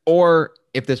else. Yep. Or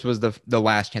if this was the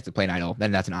last chance to play an idol,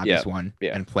 then that's an obvious one.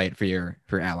 Yeah. And play it for your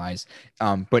allies.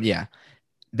 But yeah,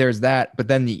 there's that. But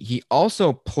then he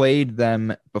also played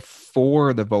them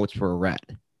before the votes were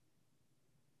read.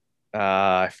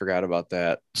 I forgot about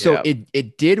that. So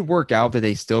it did work out that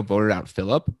they still voted out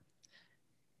Philip,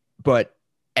 but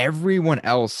everyone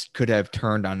else could have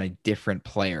turned on a different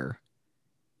player,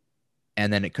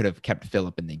 and then it could have kept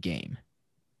Philip in the game.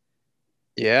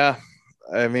 Yeah.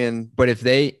 I mean, but if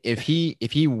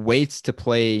he waits to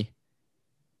play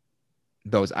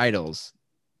those idols,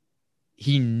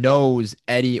 he knows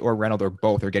Eddie or Reynolds or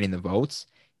both are getting the votes.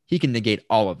 He can negate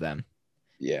all of them.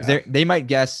 Yeah. They might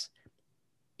guess,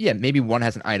 maybe one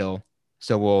has an idol,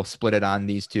 so we'll split it on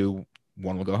these 2.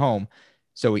 One will go home.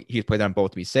 So he's played on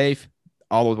both to be safe.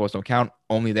 All those votes don't count.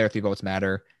 Only their 3 votes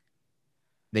matter.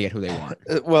 They get who they want.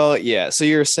 Well, yeah. So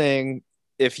you're saying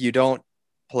if you don't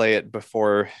play it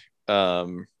before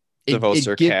the votes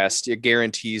are cast, it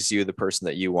guarantees you the person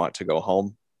that you want to go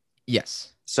home.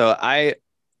 Yes. So I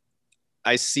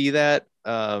see that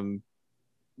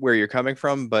where you're coming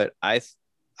from, but I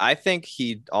think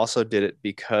he also did it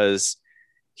because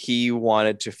he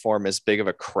wanted to form as big of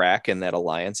a crack in that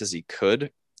alliance as he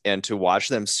could, and to watch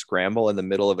them scramble in the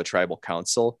middle of a tribal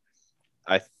council,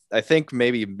 I think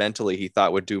maybe mentally he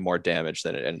thought would do more damage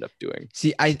than it ended up doing.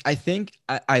 See, I think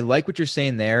I like what you're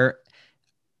saying there.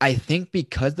 I think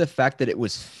because the fact that it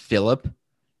was Philip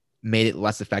made it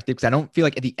less effective, because I don't feel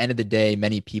like at the end of the day,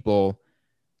 many people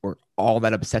or all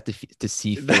that upset to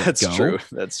see Philip That's go. true.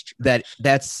 That's true.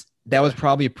 That was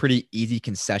probably a pretty easy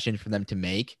concession for them to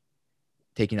make,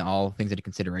 taking all things into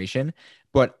consideration.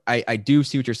 But I do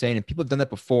see what you're saying, and people have done that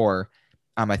before.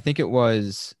 I think it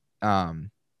was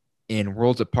in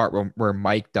Worlds Apart where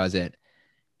Mike does it,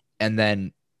 and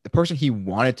then the person he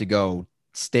wanted to go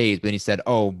stays, but then he said,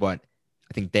 "Oh, but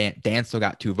I think Dan still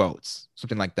got 2 votes,"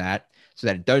 something like that, so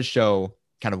that it does show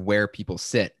kind of where people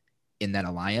sit in that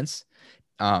alliance.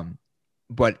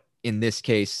 But in this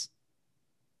case,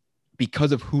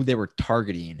 because of who they were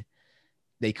targeting,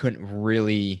 they couldn't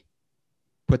really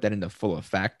put that into full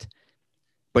effect.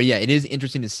 But yeah, it is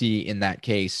interesting to see in that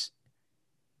case,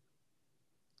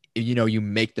 you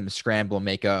make them scramble,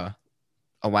 make a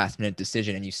last minute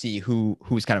decision, and you see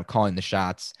who's kind of calling the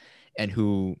shots and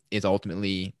who is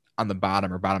ultimately on the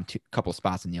bottom couple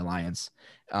spots in the alliance.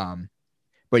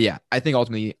 But yeah, I think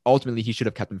ultimately he should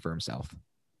have kept them for himself.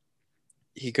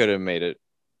 He could have made it.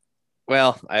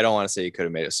 Well, I don't want to say he could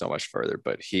have made it so much further,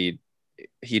 but he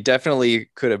definitely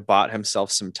could have bought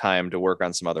himself some time to work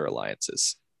on some other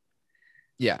alliances.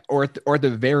 Yeah, or at the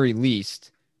very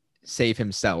least, save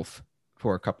himself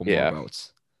for a couple more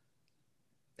votes,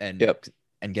 and get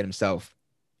himself,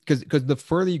 because the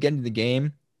further you get into the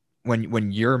game,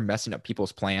 when you're messing up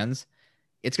people's plans,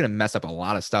 it's going to mess up a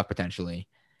lot of stuff potentially.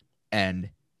 And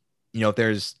if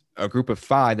there's a group of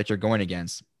 5 that you're going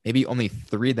against, maybe only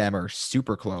 3 of them are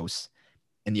super close,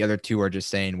 and the other 2 are just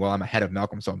saying, "Well, I'm ahead of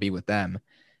Malcolm, so I'll be with them."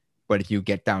 But if you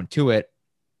get down to it,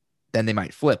 then they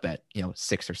might flip at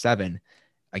 6 or 7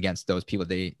 against those people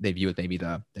they view it maybe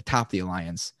the top of the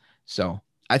alliance. So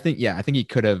I think he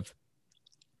could have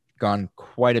gone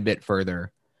quite a bit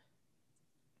further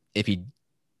if he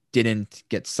didn't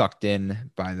get sucked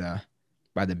in by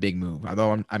the big move.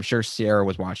 Although I'm sure Sierra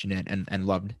was watching it and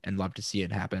loved to see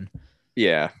it happen.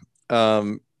 Yeah.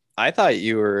 I thought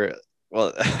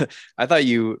I thought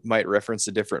you might reference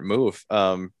a different move,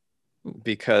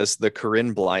 because the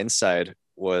Corinne blindside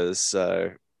was,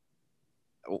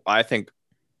 I think,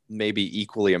 maybe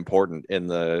equally important in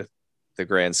the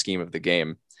grand scheme of the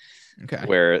game. Okay.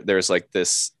 Where there's like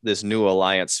this new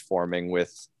alliance forming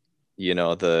with,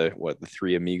 the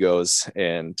 3 amigos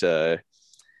and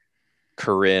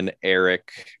Corinne,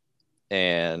 Eric,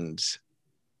 and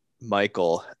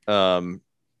Michael. And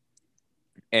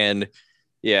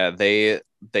yeah, they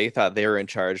thought they were in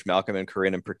charge, Malcolm and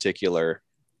Corinne in particular.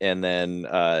 And then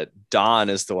Don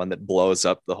is the one that blows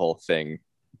up the whole thing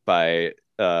by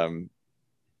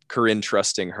Corinne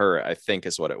trusting her, I think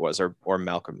is what it was, or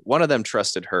Malcolm. One of them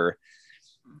trusted her.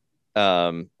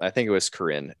 I think it was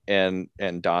Corinne, and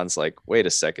Don's like, "Wait a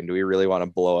second, do we really want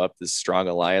to blow up this strong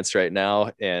alliance right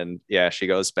now?" And yeah, she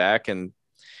goes back and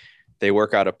they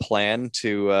work out a plan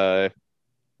to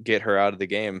get her out of the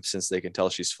game, since they can tell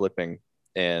she's flipping,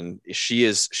 and she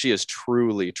is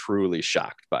truly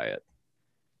shocked by it.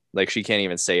 Like, she can't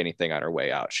even say anything on her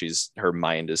way out. Her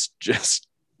mind is just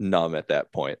numb at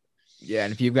that point. Yeah,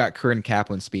 and if you've got Corinne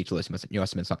Kaplan speechless, you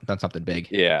must have done something big.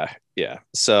 Yeah.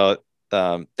 So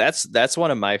that's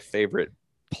one of my favorite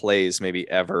plays maybe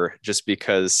ever, just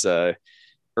because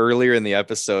earlier in the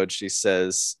episode she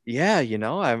says, "Yeah,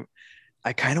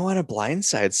 I kind of want to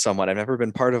blindside someone. I've never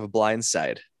been part of a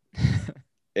blindside."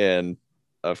 And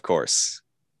of course.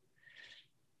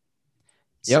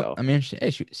 Yep. So, I mean,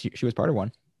 she was part of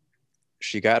one.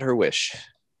 She got her wish.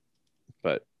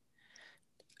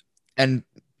 And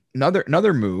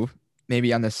another move,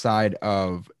 maybe on the side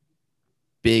of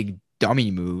big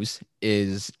dummy moves,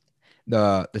 is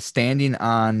the standing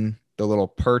on the little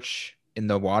perch in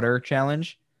the water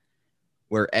challenge,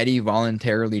 where Eddie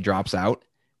voluntarily drops out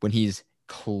when he's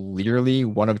clearly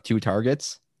one of 2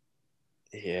 targets.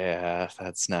 Yeah,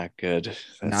 that's not good.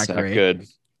 That's not good.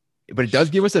 But it does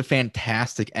give us a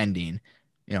fantastic ending.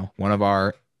 One of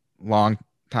our long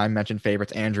time mentioned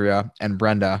favorites, Andrea and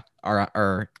Brenda,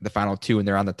 are the final 2, and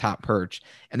they're on the top perch,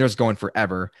 and they're just going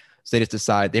forever. So they just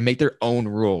decide, they make their own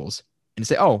rules and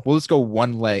say, "Oh, we'll just go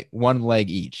one leg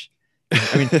each."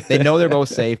 I mean, they know they're both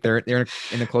safe. They're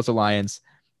in a close alliance,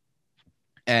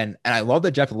 and I love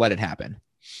that Jeff let it happen.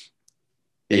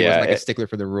 He wasn't like a stickler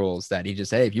for the rules, that he just,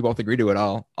 "Hey, if you both agree to it,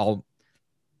 I'll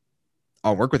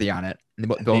work with you on it." And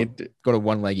they'll go to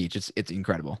one leg each. It's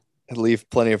incredible. Leave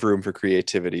plenty of room for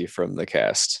creativity from the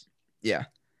cast. Yeah.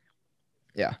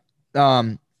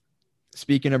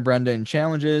 Speaking of Brenda and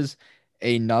challenges,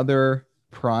 another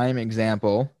prime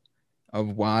example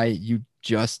of why you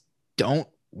just don't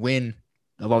win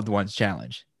the loved ones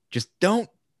challenge. Just don't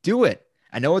do it.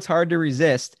 I know it's hard to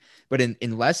resist, but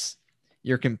unless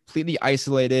you're completely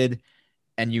isolated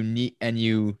and you need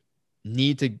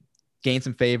to gain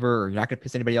some favor, or you're not going to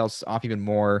piss anybody else off even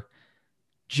more,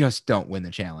 just don't win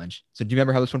the challenge. So do you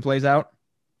remember how this one plays out?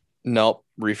 Nope.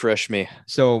 Refresh me.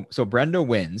 So Brenda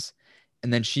wins,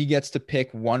 and then she gets to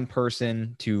pick one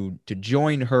person to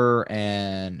join her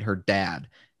and her dad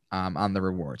on the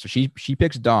reward. So she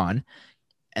picks Dawn,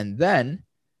 and then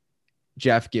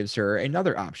Jeff gives her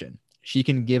another option. She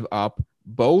can give up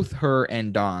both her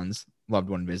and Dawn's loved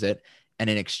one visit, and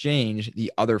in exchange,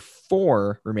 the other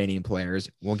 4 remaining players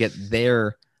will get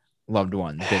their loved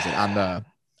one visit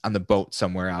on the boat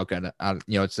somewhere out.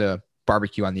 It's a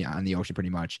barbecue on the ocean pretty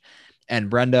much. And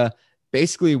Brenda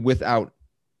basically without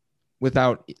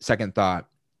second thought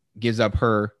gives up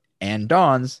her and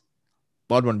Dawn's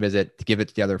loved one visit to give it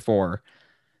to the other 4.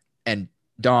 And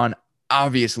Dawn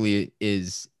obviously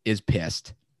is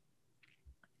pissed,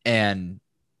 and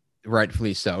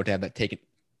rightfully so, to have that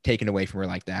taken away from her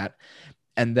like that.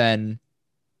 And then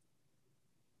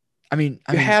I mean,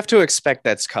 you have to expect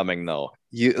that's coming though.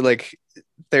 You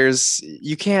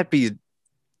can't be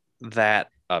that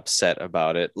upset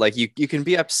about it. Like you can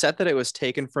be upset that it was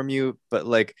taken from you, but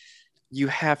like you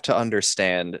have to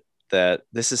understand that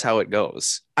this is how it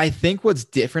goes. I think what's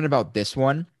different about this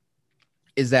one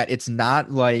is that it's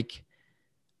not like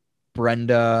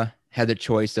Brenda had the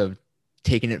choice of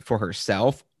taking it for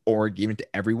herself or giving it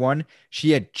to everyone.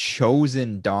 She had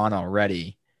chosen Dawn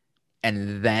already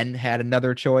and then had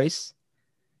another choice.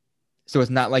 So it's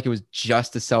not like it was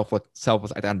just a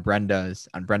selfless act on Brenda's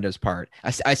part.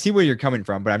 I see where you're coming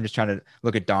from, but I'm just trying to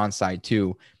look at Dawn's side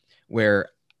too, where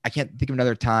I can't think of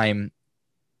another time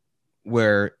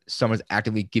where someone's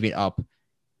actively giving up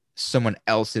someone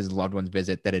else's loved one's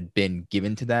visit that had been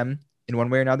given to them in one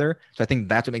way or another. So I think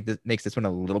that's what makes this one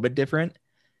a little bit different.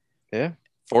 Yeah.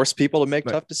 Force people to make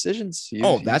tough decisions.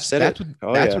 That's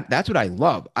what I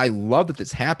love. I love that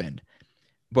this happened,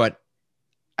 but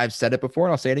I've said it before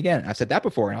and I'll say it again. I've said that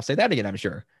before and I'll say that again. I'm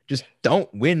sure. Just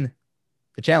don't win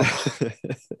the challenge.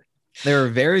 There are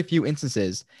very few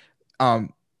instances.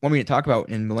 When we talk about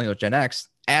in Millennial Gen X,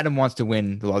 Adam wants to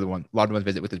win the loved one's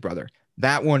visit with his brother.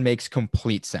 That one makes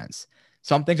complete sense.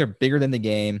 Some things are bigger than the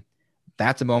game.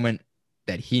 That's a moment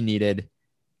that he needed.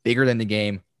 Bigger than the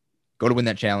game. Go to win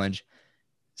that challenge.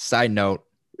 Side note,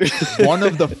 one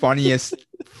of the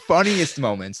funniest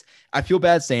moments. I feel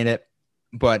bad saying it,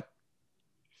 but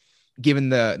given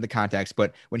the context,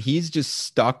 but when he's just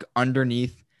stuck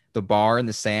underneath the bar in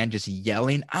the sand, just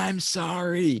yelling, "I'm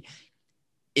sorry."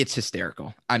 It's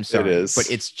hysterical. I'm sorry, it is.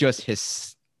 But it's just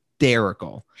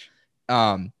hysterical.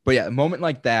 But yeah, a moment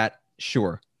like that,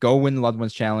 sure, go win the loved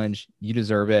ones challenge. You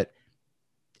deserve it.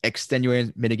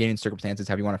 Extenuating, mitigating circumstances,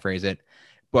 however you want to phrase it.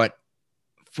 But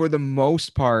for the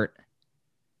most part,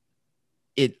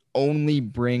 it only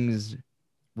brings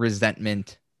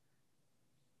resentment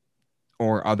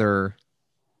or other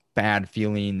bad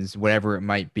feelings, whatever it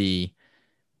might be.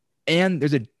 And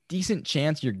there's a decent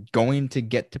chance you're going to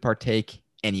get to partake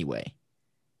anyway.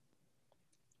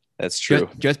 That's true.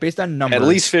 Just based on numbers. At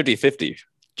least 50-50.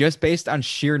 Just based on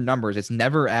sheer numbers. It's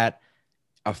never at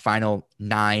a final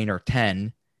 9 or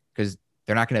 10 because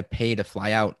they're not going to pay to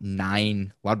fly out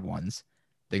 9 loved ones.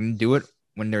 They can do it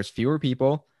when there's fewer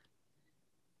people.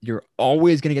 You're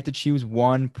always going to get to choose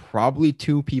 1, probably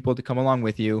 2 people to come along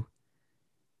with you.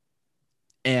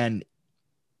 And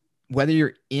whether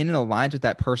you're in an alliance with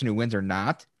that person who wins or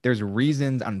not, there's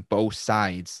reasons on both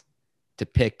sides to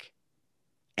pick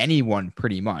anyone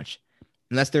pretty much.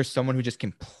 Unless there's someone who just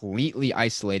completely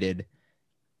isolated,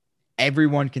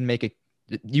 everyone can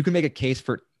you can make a case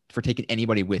for taking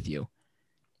anybody with you.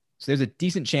 So there's a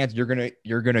decent chance you're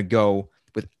gonna go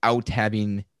without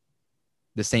having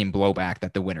the same blowback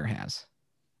that the winner has.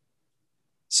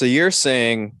 So you're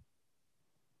saying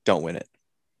don't win it.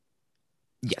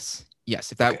 Yes.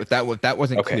 If that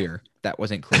wasn't clear, that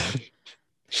wasn't clear.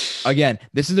 Again,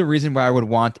 this is the reason why I would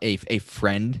want a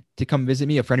friend to come visit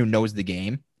me, a friend who knows the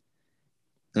game.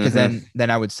 Because then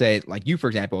I would say, like you, for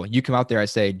example, you come out there, I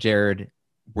say, Jared,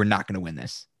 we're not going to win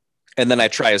this. And then I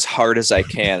try as hard as I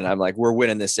can. And I'm like, we're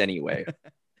winning this anyway.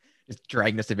 Just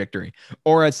dragging us to victory.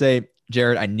 Or I'd say,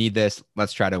 Jared, I need this.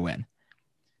 Let's try to win.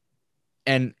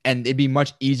 And it'd be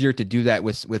much easier to do that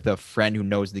with a friend who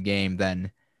knows the game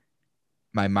than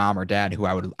my mom or dad, who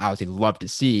I would obviously love to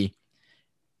see.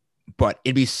 But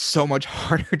it'd be so much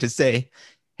harder to say,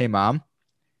 hey, Mom,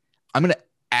 I'm going to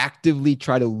actively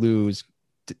try to lose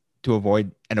to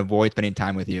avoid spending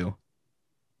time with you.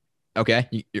 Okay?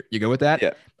 You good with that?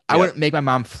 Yeah. I wouldn't make my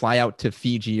mom fly out to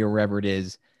Fiji or wherever it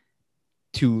is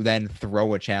to then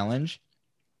throw a challenge.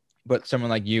 But someone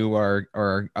like you or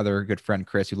our other good friend,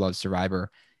 Chris, who loves Survivor,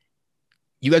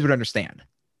 you guys would understand.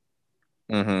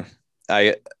 Mm-hmm.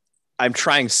 I'm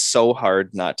trying so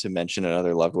hard not to mention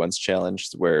another loved ones challenge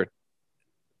where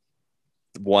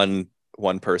one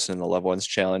person in the loved ones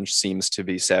challenge seems to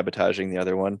be sabotaging the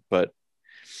other one, but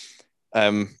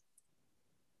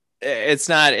it's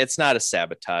not a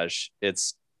sabotage.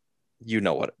 It's you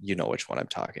know which one I'm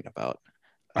talking about.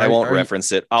 I won't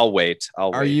reference it. I'll wait.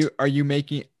 Are you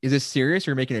making, is this serious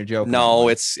or making a joke? No,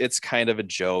 it's kind of a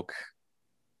joke,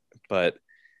 but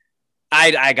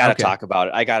I gotta talk about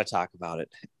it.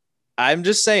 I'm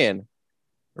just saying,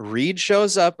 Reed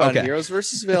shows up on Heroes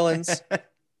versus Villains,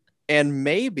 and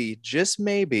maybe, just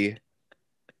maybe,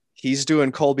 he's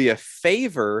doing Colby a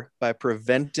favor by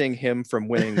preventing him from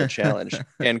winning the challenge,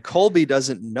 and Colby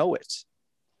doesn't know it.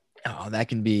 Oh, that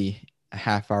can be a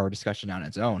half-hour discussion on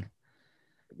its own.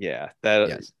 Yeah.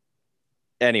 Yes.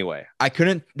 Anyway,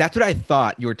 that's what I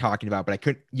thought you were talking about, but I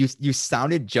couldn't. You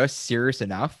sounded just serious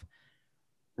enough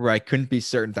where I couldn't be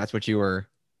certain if that's what you were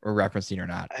referencing or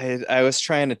not. I was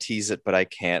trying to tease it, but I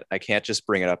can't just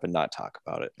bring it up and not talk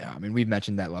about it. Yeah, I mean, we've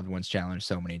mentioned that loved ones challenge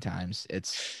so many times. I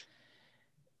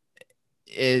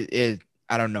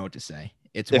don't know what to say.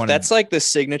 That's like the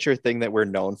signature thing that we're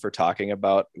known for talking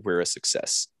about, we're a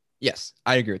success. Yes,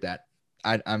 I agree with that.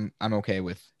 I'm okay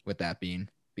with that being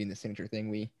the signature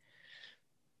thing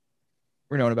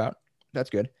we're known about. That's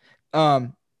good.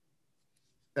 All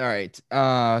right.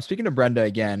 Speaking of Brenda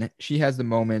again, she has the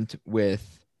moment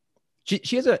with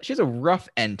she has a rough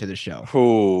end to the show.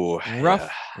 Ooh,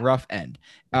 rough end.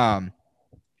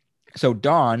 So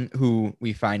Dawn, who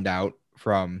we find out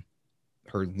from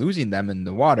her losing them in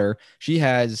the water, she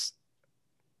has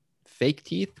fake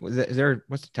teeth. What's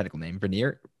the technical name?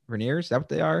 Veneers? Is that what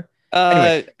they are?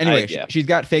 Anyway, she's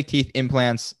got fake teeth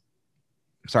implants.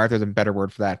 Sorry if there's a better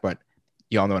word for that, but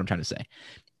you all know what I'm trying to say.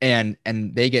 And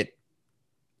they get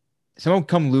someone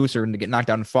come loose or get knocked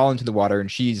down and fall into the water,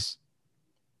 and she's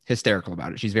hysterical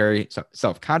about it. She's very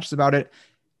self-conscious about it.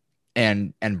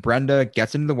 And Brenda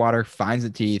gets into the water, finds the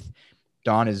teeth.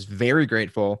 Dawn is very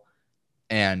grateful.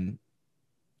 And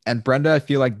Brenda, I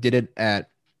feel like, did it at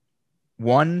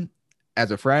 1,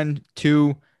 as a friend,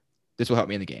 2, this will help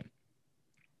me in the game.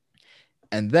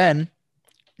 And then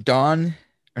Brenda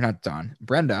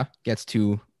gets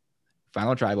to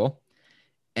Final Tribal,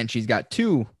 and she's got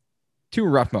two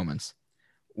rough moments.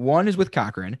 One is with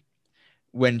Cochran,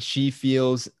 when she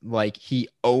feels like he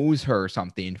owes her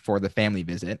something for the family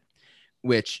visit,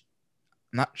 which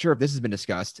I'm not sure if this has been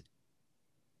discussed.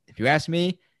 If you ask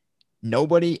me,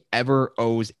 nobody ever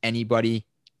owes anybody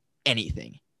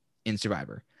anything in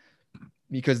Survivor,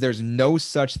 because there's no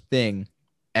such thing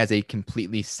as a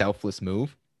completely selfless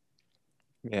move.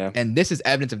 Yeah. And this is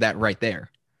evidence of that right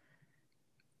there.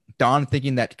 Dawn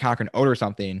thinking that Cochran owed her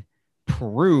something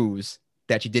proves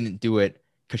that she didn't do it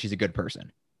because she's a good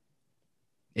person.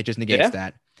 It just negates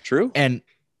that. True. And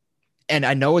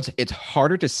I know it's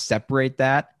harder to separate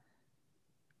that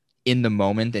in the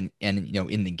moment and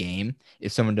in the game.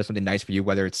 If someone does something nice for you,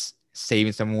 whether it's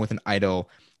saving someone with an idol,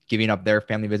 giving up their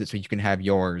family visit so you can have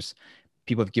yours.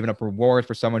 People have given up rewards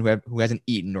for someone who hasn't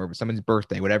eaten, or someone's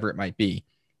birthday, whatever it might be.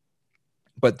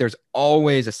 But there's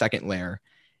always a second layer.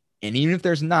 And even if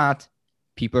there's not,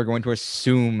 people are going to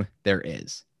assume there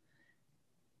is.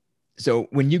 So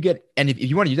when you get, and if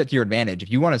you want to use that to your advantage,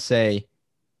 if you want to say,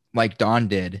 like Dawn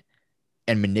did,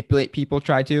 and manipulate people,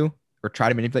 try to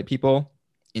manipulate people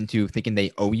into thinking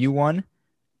they owe you one,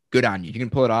 good on you. You can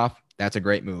pull it off. That's a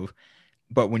great move.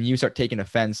 But when you start taking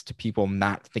offense to people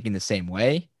not thinking the same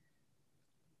way,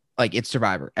 like, it's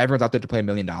Survivor. Everyone's out there to play $1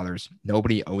 million.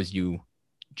 Nobody owes you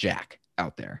jack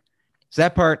out there. So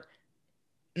that part,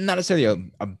 not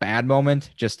necessarily a bad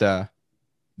moment, just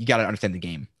you got to understand the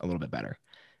game a little bit better.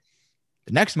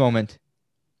 The next moment,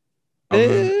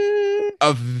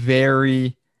 a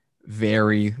very,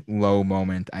 very low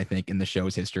moment, I think, in the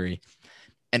show's history.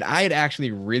 And I had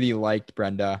actually really liked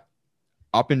Brenda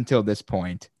up until this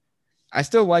point. I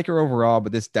still like her overall,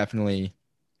 but this definitely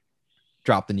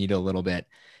dropped the needle a little bit.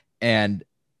 And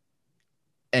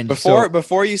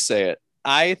before you say it,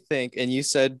 I think, and you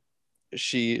said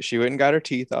she went and got her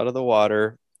teeth out of the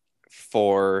water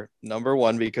for, number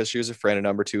one, because she was a friend, and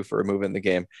number two, for a move in the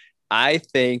game. I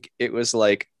think it was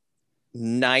like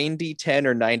 90-10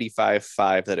 or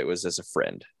 95-5 that it was as a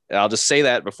friend. And I'll just say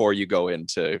that before you go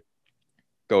into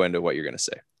what you're going to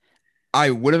say. I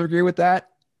would have agreed with that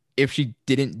if she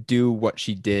didn't do what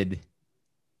she did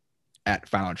at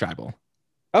Final Tribal.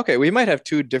 Okay, we might have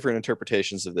two different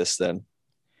interpretations of this then.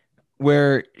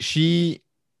 Where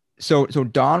so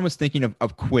Dawn was thinking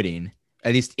of quitting,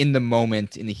 at least in the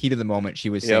moment, in the heat of the moment. She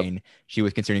was saying she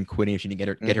was considering quitting if she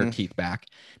didn't get her teeth back.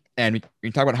 And we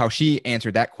can talk about how she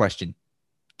answered that question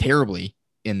terribly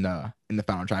in the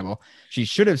Final Tribal. She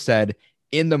should have said,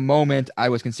 in the moment I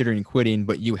was considering quitting,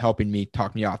 but you helping me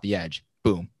talk me off the edge.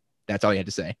 Boom. That's all you had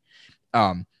to say.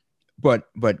 But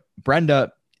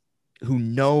Brenda, who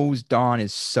knows Dawn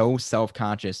is so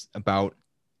self-conscious about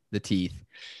the teeth,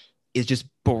 is just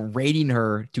berating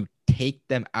her to take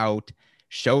them out,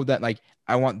 show that like,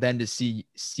 I want them to see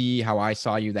how I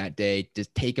saw you that day.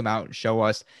 Just take them out and show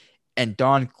us. And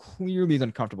Dawn clearly is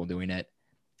uncomfortable doing it.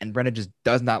 And Brenda just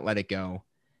does not let it go.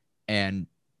 And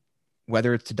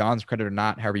whether it's to Dawn's credit or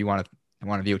not, however you want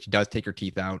to view it, she does take her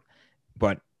teeth out.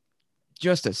 But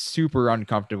just a super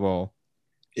uncomfortable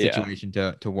situation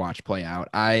to watch play out.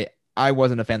 I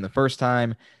wasn't a fan the first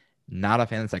time, not a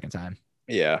fan the second time.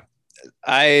 Yeah.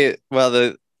 The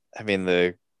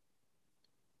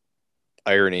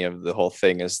irony of the whole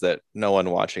thing is that no one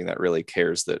watching that really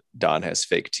cares that Dawn has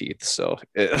fake teeth. So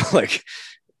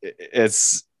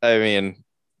it's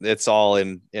all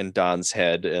in Dawn's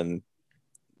head, and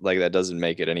like that doesn't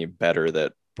make it any better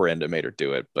that Brenda made her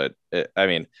do it. But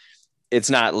it's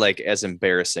not like as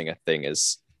embarrassing a thing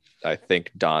as I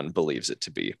think Dawn believes it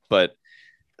to be. But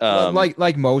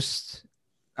like most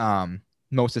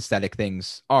aesthetic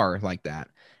things are like that,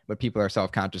 but people are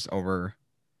self-conscious over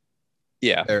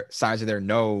their size of their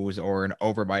nose or an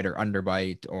overbite or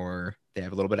underbite, or they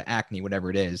have a little bit of acne,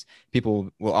 whatever it is. People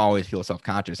will always feel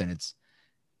self-conscious, and it's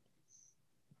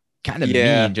kind of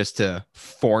mean just to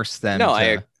force them. No,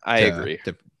 I agree.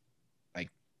 To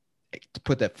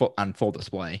put that foot on full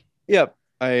display. Yep.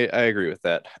 I agree with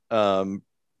that.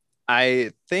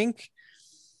 I think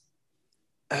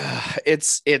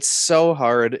it's so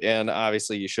hard, and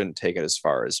obviously you shouldn't take it as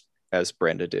far as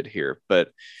Brenda did here,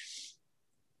 but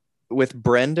with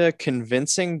Brenda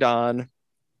convincing Dawn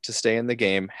to stay in the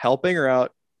game, helping her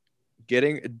out,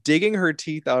 digging her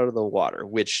teeth out of the water,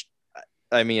 which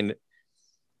that's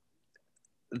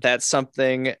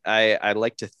something I'd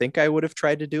like to think I would have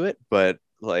tried to do it, but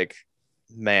like,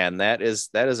 man, that is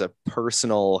a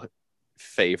personal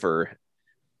favor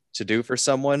to do for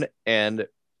someone. And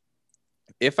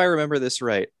if I remember this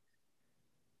right,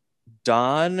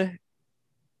 Dawn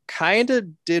kind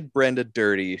of did Brenda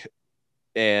dirty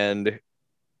and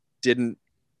didn't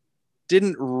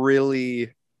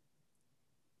really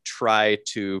try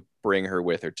to bring her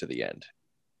with her to the end.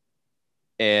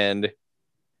 And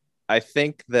I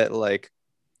think that like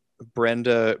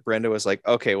Brenda was like,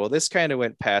 okay, well, this kind of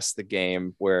went past the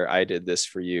game where I did this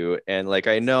for you. And like,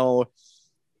 I know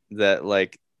that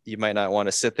like you might not want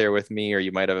to sit there with me, or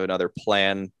you might have another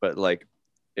plan, but like,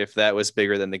 if that was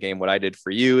bigger than the game, what I did for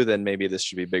you, then maybe this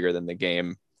should be bigger than the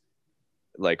game,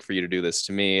 like for you to do this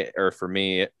to me or for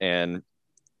me. And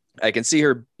I can see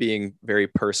her being very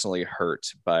personally hurt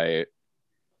by,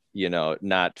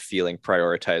 not feeling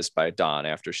prioritized by Dawn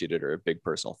after she did her a big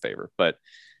personal favor. But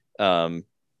I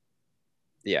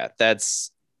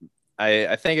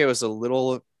think it was a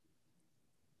little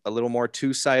more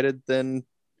two-sided than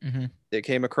it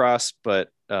came across, but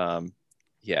Dawn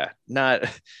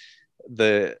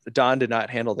did not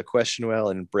handle the question well,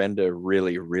 and Brenda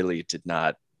really, really did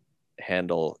not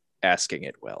handle asking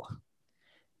it well.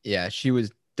 Yeah, she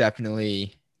was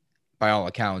definitely, by all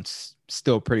accounts,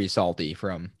 still pretty salty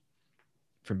from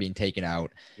being taken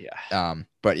out. Yeah.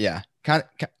 But yeah, kind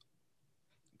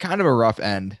of a rough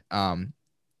end.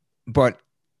 But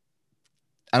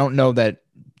I don't know that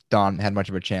Dawn had much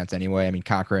of a chance anyway. I mean,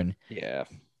 Cochran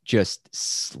just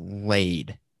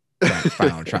slayed that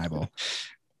final tribal.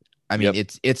 I mean,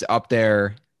 it's up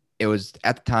there. It was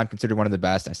at the time considered one of the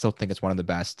best. I still think it's one of the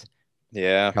best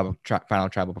final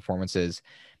tribal performances.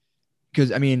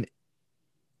 Because, I mean,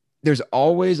 there's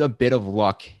always a bit of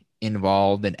luck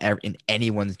involved in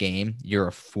anyone's game. You're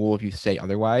a fool if you say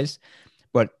otherwise.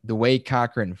 But the way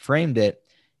Cochran framed it,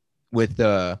 with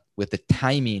the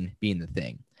timing being the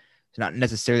thing, it's not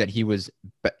necessarily that he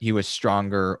was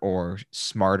stronger or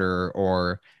smarter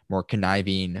or more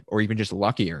conniving or even just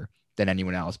luckier than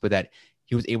anyone else, but that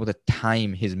he was able to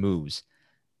time his moves.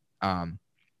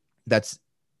 That's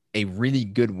a really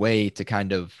good way to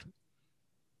kind of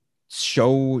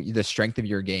show the strength of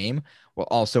your game while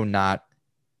also not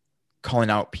calling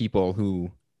out people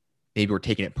who maybe were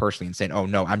taking it personally and saying, oh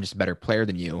no, I'm just a better player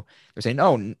than you. They're saying,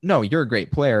 oh no, you're a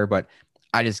great player, but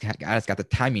I just got the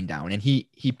timing down. And he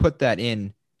put that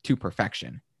in to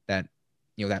perfection, that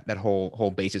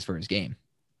whole basis for his game.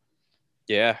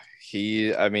 Yeah.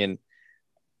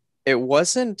 It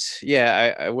wasn't,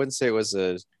 I wouldn't say it was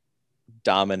a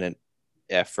dominant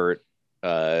effort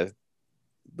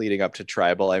leading up to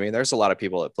tribal. I mean, there's a lot of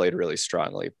people that played really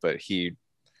strongly, but he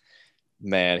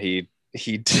did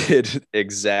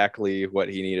exactly what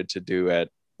he needed to do at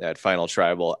final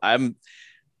tribal. I'm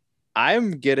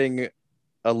getting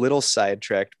a little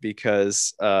sidetracked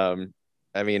because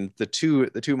I mean, the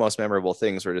two most memorable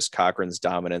things were just Cochran's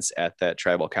dominance at that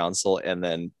tribal council, and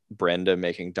then Brenda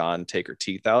making Dawn take her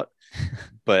teeth out.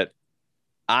 But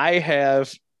I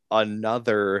have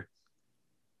another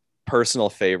personal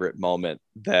favorite moment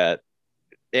that,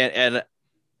 and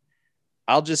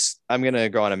I'm gonna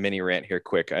go on a mini rant here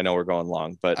quick. I know we're going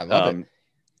long, but I love it.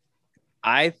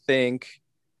 I think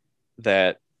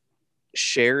that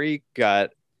Sherry got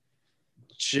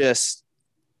just.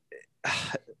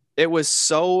 It was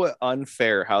so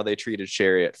unfair how they treated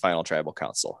Sherry at Final Tribal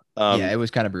Council. Yeah, it was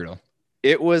kind of brutal.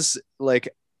 It was like,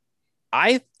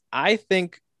 I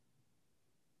think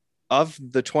of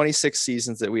the 26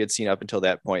 seasons that we had seen up until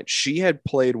that point, she had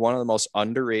played one of the most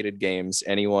underrated games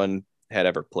anyone had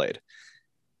ever played.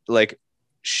 Like,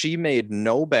 she made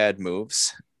no bad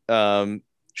moves.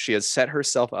 She had set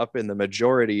herself up in the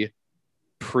majority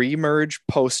pre-merge,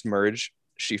 post-merge.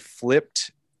 She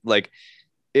flipped, like,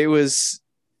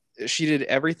 she did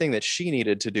everything that she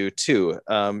needed to do too.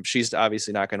 She's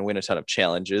obviously not going to win a ton of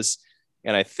challenges.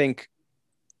 And I think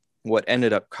what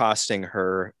ended up costing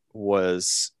her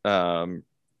was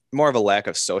more of a lack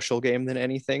of social game than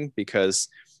anything, because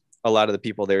a lot of the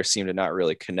people there seemed to not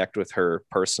really connect with her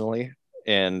personally.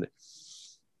 And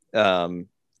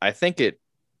I think it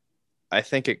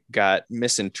got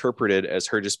misinterpreted as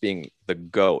her just being the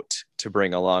GOAT to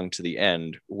bring along to the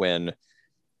end, when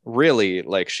really,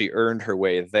 like, she earned her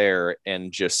way there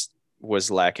and just was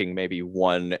lacking maybe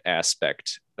one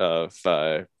aspect of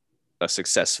a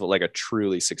successful, like a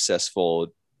truly successful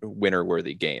winner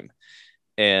worthy game.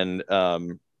 And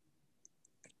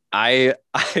I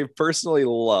personally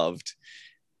loved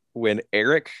when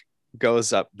Eric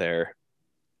goes up there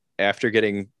after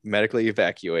getting medically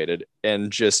evacuated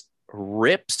and just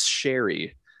rips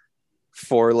Sherry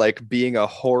for like being a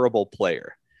horrible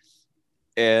player.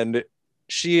 And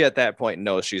she at that point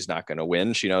knows she's not going to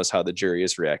win. She knows how the jury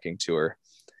is reacting to her.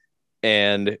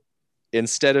 And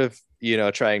instead of,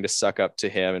 trying to suck up to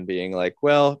him and being like,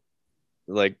 well,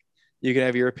 like, you can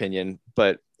have your opinion,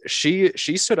 but she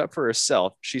stood up for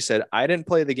herself. She said, I didn't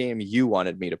play the game you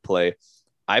wanted me to play.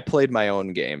 I played my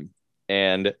own game,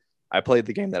 and I played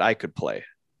the game that I could play.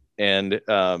 And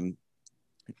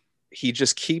he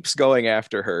just keeps going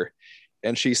after her.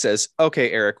 And she says,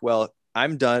 okay, Eric, well,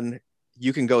 I'm done.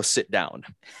 You can go sit down.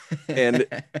 And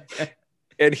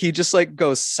he just like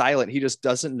goes silent. He just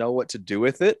doesn't know what to do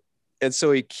with it. And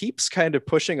so he keeps kind of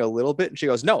pushing a little bit. And she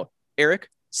goes, no, Eric,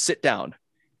 sit down.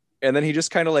 And then he just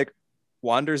kind of like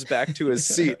wanders back to his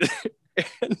seat.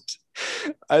 And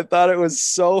I thought it was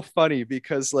so funny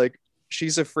because like,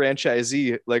 she's a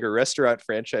franchisee, like a restaurant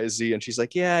franchisee. And she's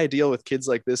like, yeah, I deal with kids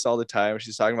like this all the time.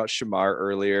 She's talking about Shamar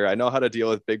earlier. I know how to deal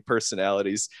with big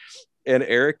personalities. And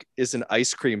Eric is an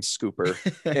ice cream scooper.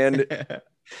 And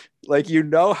like,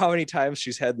 how many times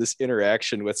she's had this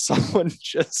interaction with someone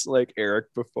just like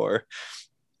Eric before.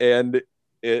 And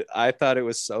I thought it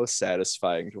was so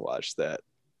satisfying to watch that.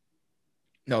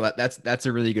 No, that's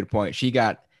a really good point. She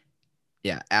got,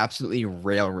 absolutely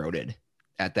railroaded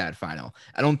at that final.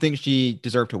 I don't think she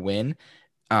deserved to win.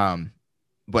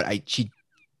 But she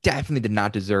definitely did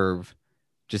not deserve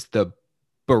just the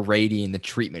berating, the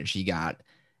treatment she got.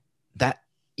 That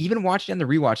even watching on the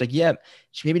rewatch, like,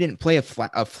 she maybe didn't play a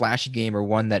flashy game or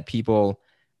one that people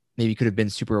maybe could have been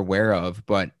super aware of,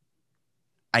 but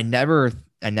I never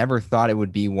thought it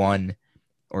would be one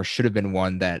or should have been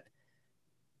one that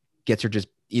gets her just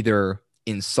either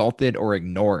insulted or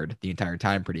ignored the entire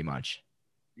time, pretty much.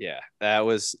 Yeah, that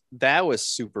was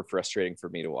super frustrating for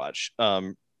me to watch.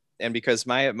 And because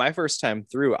my first time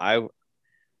through, I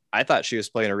thought she was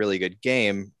playing a really good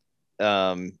game.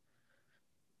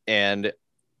 And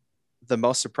the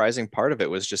most surprising part of it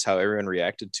was just how everyone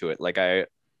reacted to it. Like I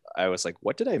was like,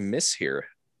 what did I miss here?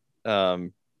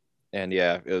 And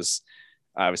it was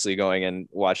obviously going and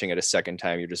watching it a second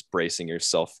time. You're just bracing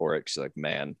yourself for it. She's like,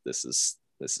 man, this is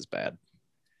bad.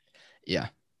 Yeah.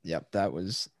 Yep. That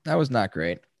was not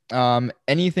great.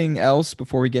 Anything else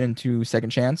before we get into second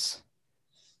chance?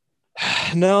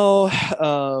 No.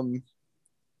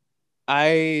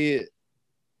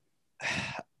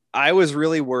 I was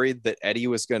really worried that Eddie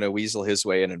was going to weasel his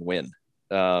way in and win.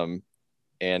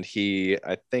 And he,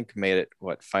 I think, made it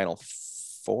final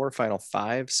 4, final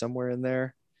 5, somewhere in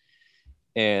there.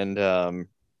 And it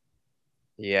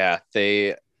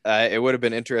would have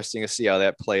been interesting to see how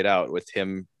that played out with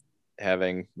him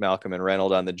having Malcolm and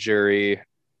Reynolds on the jury.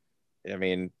 I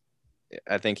mean,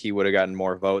 I think he would have gotten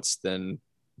more votes than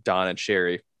Don and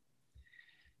Sherry.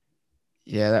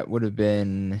 Yeah, that would have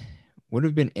been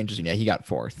interesting. Yeah, he got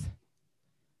 4th.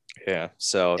 Yeah,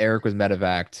 so Eric was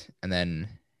medevaced, and then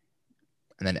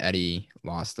Eddie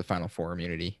lost the final 4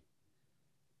 immunity.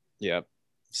 Yep.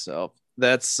 So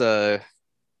that's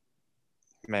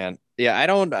man. Yeah, I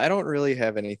don't really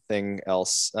have anything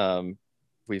else.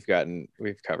 We've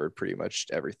covered pretty much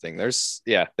everything. There's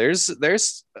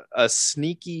a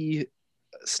sneaky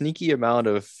amount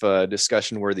of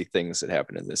discussion worthy things that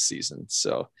happen in this season.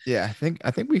 So Yeah,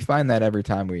 I think we find that every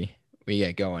time we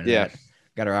get going. Yeah.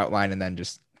 Got our outline and then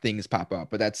just things pop up.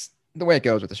 But that's the way it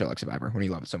goes with the show like Survivor when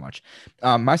you love it so much.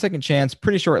 My second chance,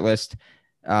 pretty short list.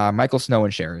 Michael Snow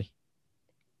and Sherry.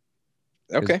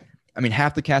 Okay. I mean,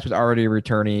 half the cast was already a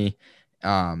returnee.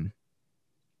 Yeah,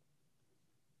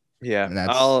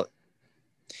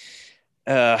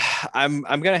 I'm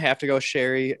gonna have to go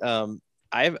Sherry.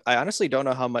 I honestly don't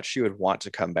know how much she would want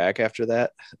to come back after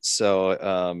that.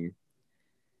 So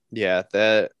yeah,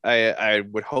 that I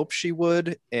would hope she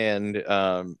would, and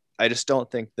I just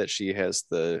don't think that she has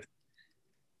the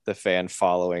fan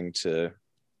following to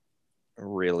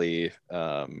really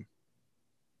earn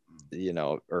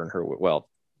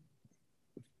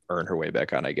her way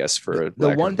back on, I guess, for the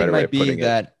one thing might be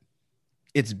that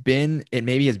it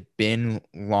maybe has been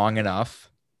long enough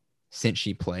since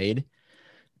she played.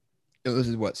 This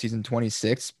is what, season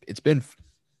 26? It's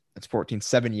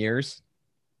 7 years,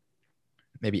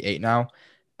 maybe 8 now.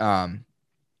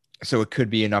 So it could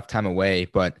be enough time away,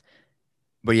 but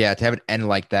yeah, to have it end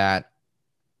like that,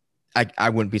 I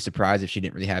wouldn't be surprised if she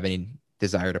didn't really have any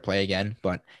desire to play again.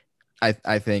 But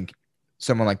I think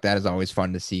someone like that is always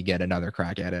fun to see get another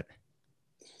crack at it.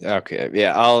 Okay,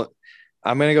 yeah,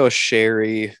 I'm gonna go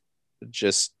Sherry,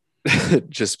 just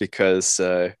because,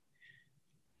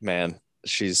 man,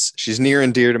 she's near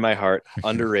and dear to my heart.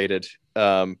 Underrated,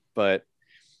 but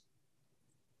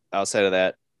outside of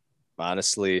that,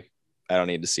 honestly, I don't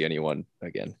need to see anyone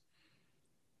again.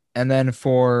 And then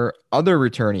for other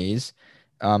returnees,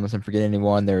 unless I'm forgetting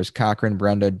anyone, there's Cochran,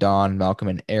 Brenda, Dawn, Malcolm,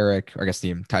 and Eric. Or I guess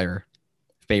the entire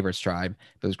Favorites tribe.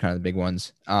 Those are kind of the big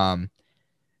ones.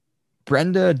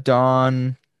 Brenda,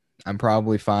 Dawn, I'm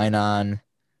probably fine on.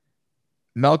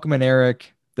 Malcolm and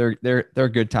Eric, they're a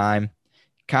good time.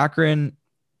 Cochran,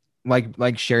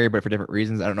 like Sherry, but for different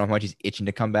reasons. I don't know how much he's itching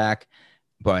to come back,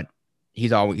 but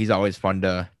he's always fun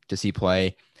to see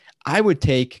play. I would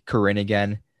take Corinne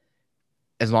again,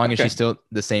 as long as she's still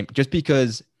the same, just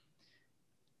because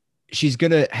she's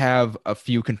gonna have a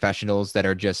few confessionals that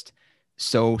are just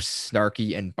so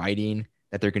snarky and biting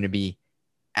that they're gonna be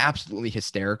absolutely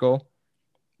hysterical.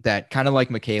 That kind of like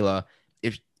Michaela,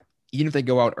 even if they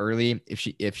go out early,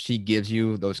 if she gives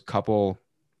you those couple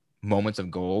moments of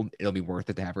gold, it'll be worth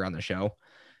it to have her on the show.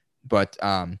 But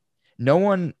no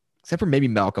one except for maybe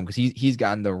Malcolm, because he's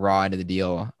gotten the raw end of the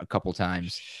deal a couple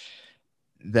times,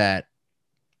 that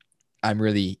I'm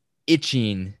really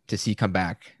itching to see come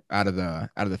back out of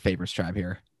the Favorites tribe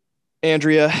here.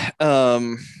 Andrea,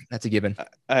 that's a given. So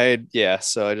I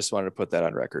just wanted to put that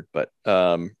on record, but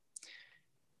I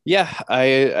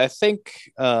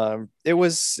think it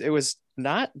was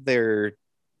not their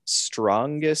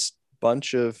strongest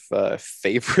bunch of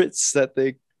favorites that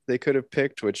they could have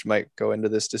picked, which might go into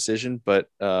this decision, but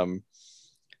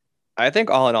I think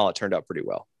all in all it turned out pretty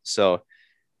well. So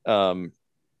I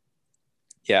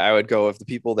would go with the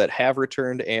people that have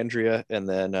returned, Andrea, and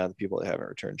then the people that haven't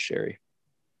returned, Sherry.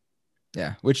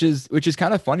 Yeah, which is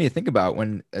kind of funny to think about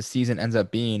when a season ends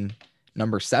up being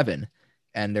number 7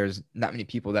 and there's not many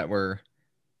people that were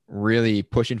really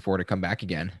pushing for to come back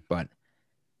again, but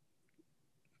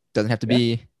doesn't have to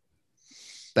be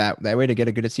that way to get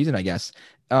a good season, I guess.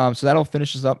 So that'll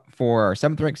finish us up for our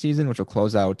 7th ranked season, which will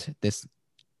close out this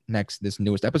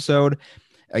newest episode.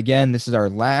 Again, this is our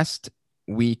last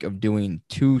week of doing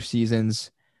 2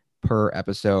 seasons per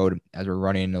episode, as we're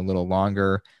running a little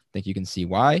longer. I think you can see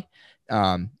why.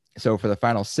 So for the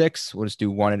final 6, we'll just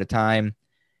do one at a time.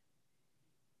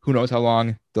 Who knows how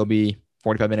long they'll be?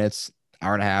 45 minutes,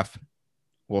 hour and a half.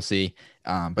 We'll see.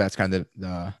 But that's kind of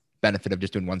the benefit of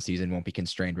just doing one season. Won't be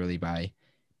constrained really by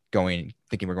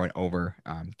thinking we're going over.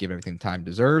 Give everything the time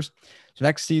deserves. So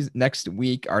next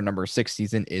week, our number 6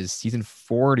 season is season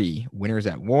 40, Winners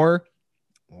at War.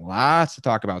 Lots to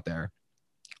talk about there.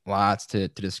 Lots to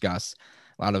discuss.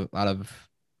 A lot of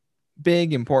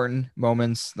big important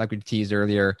moments, like we teased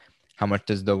earlier. How much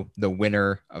does the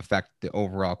winner affect the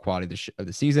overall quality of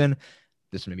the season?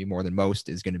 This may be more than most,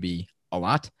 is going to be a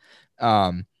lot.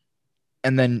 And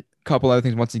then a couple other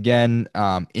things. Once again,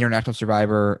 International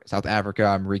Survivor South Africa.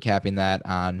 I'm recapping that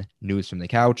on News from the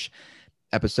Couch.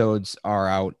 Episodes are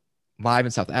out live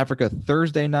in South Africa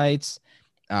Thursday nights.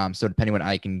 So depending when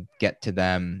I can get to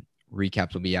them,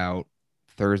 recaps will be out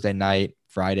Thursday night,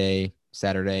 Friday,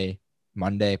 Saturday,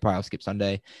 Monday. Probably I'll skip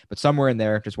Sunday, but somewhere in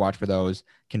there, just watch for those.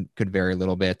 Could vary a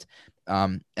little bit.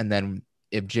 And then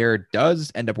if Jared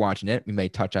does end up watching it, we may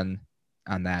touch on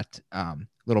that a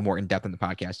little more in depth in the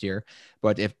podcast here.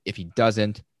 But if he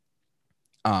doesn't,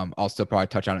 I'll still probably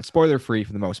touch on it spoiler free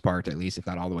for the most part, at least if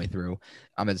not all the way through,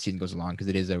 as the season goes along, because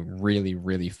it is a really,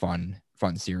 really fun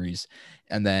series.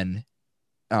 And then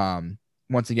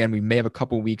once again, we may have a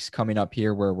couple weeks coming up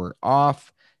here where we're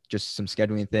off, just some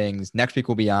scheduling things. Next week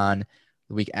we'll be on.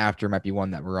 The week after might be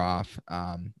one that we're off.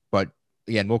 But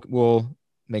again, we'll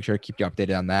make sure to keep you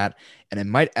updated on that. And it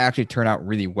might actually turn out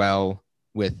really well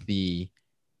with the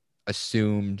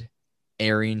assumed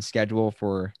airing schedule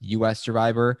for US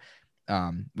Survivor.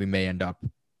 We may end up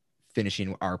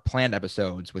finishing our planned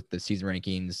episodes with the season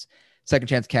rankings, Second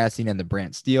Chance Casting, and the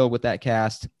Brant Steele with that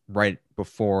cast right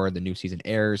before the new season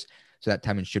airs. So that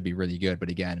timing should be really good. But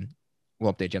again,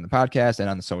 we'll update you on the podcast and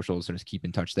on the socials. So just keep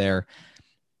in touch there.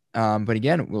 But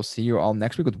again, we'll see you all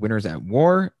next week with Winners at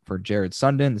War. For Jared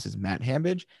Sundin, this is Matt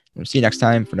Hambidge. We'll see you next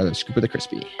time for another Scoop of the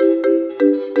Crispy.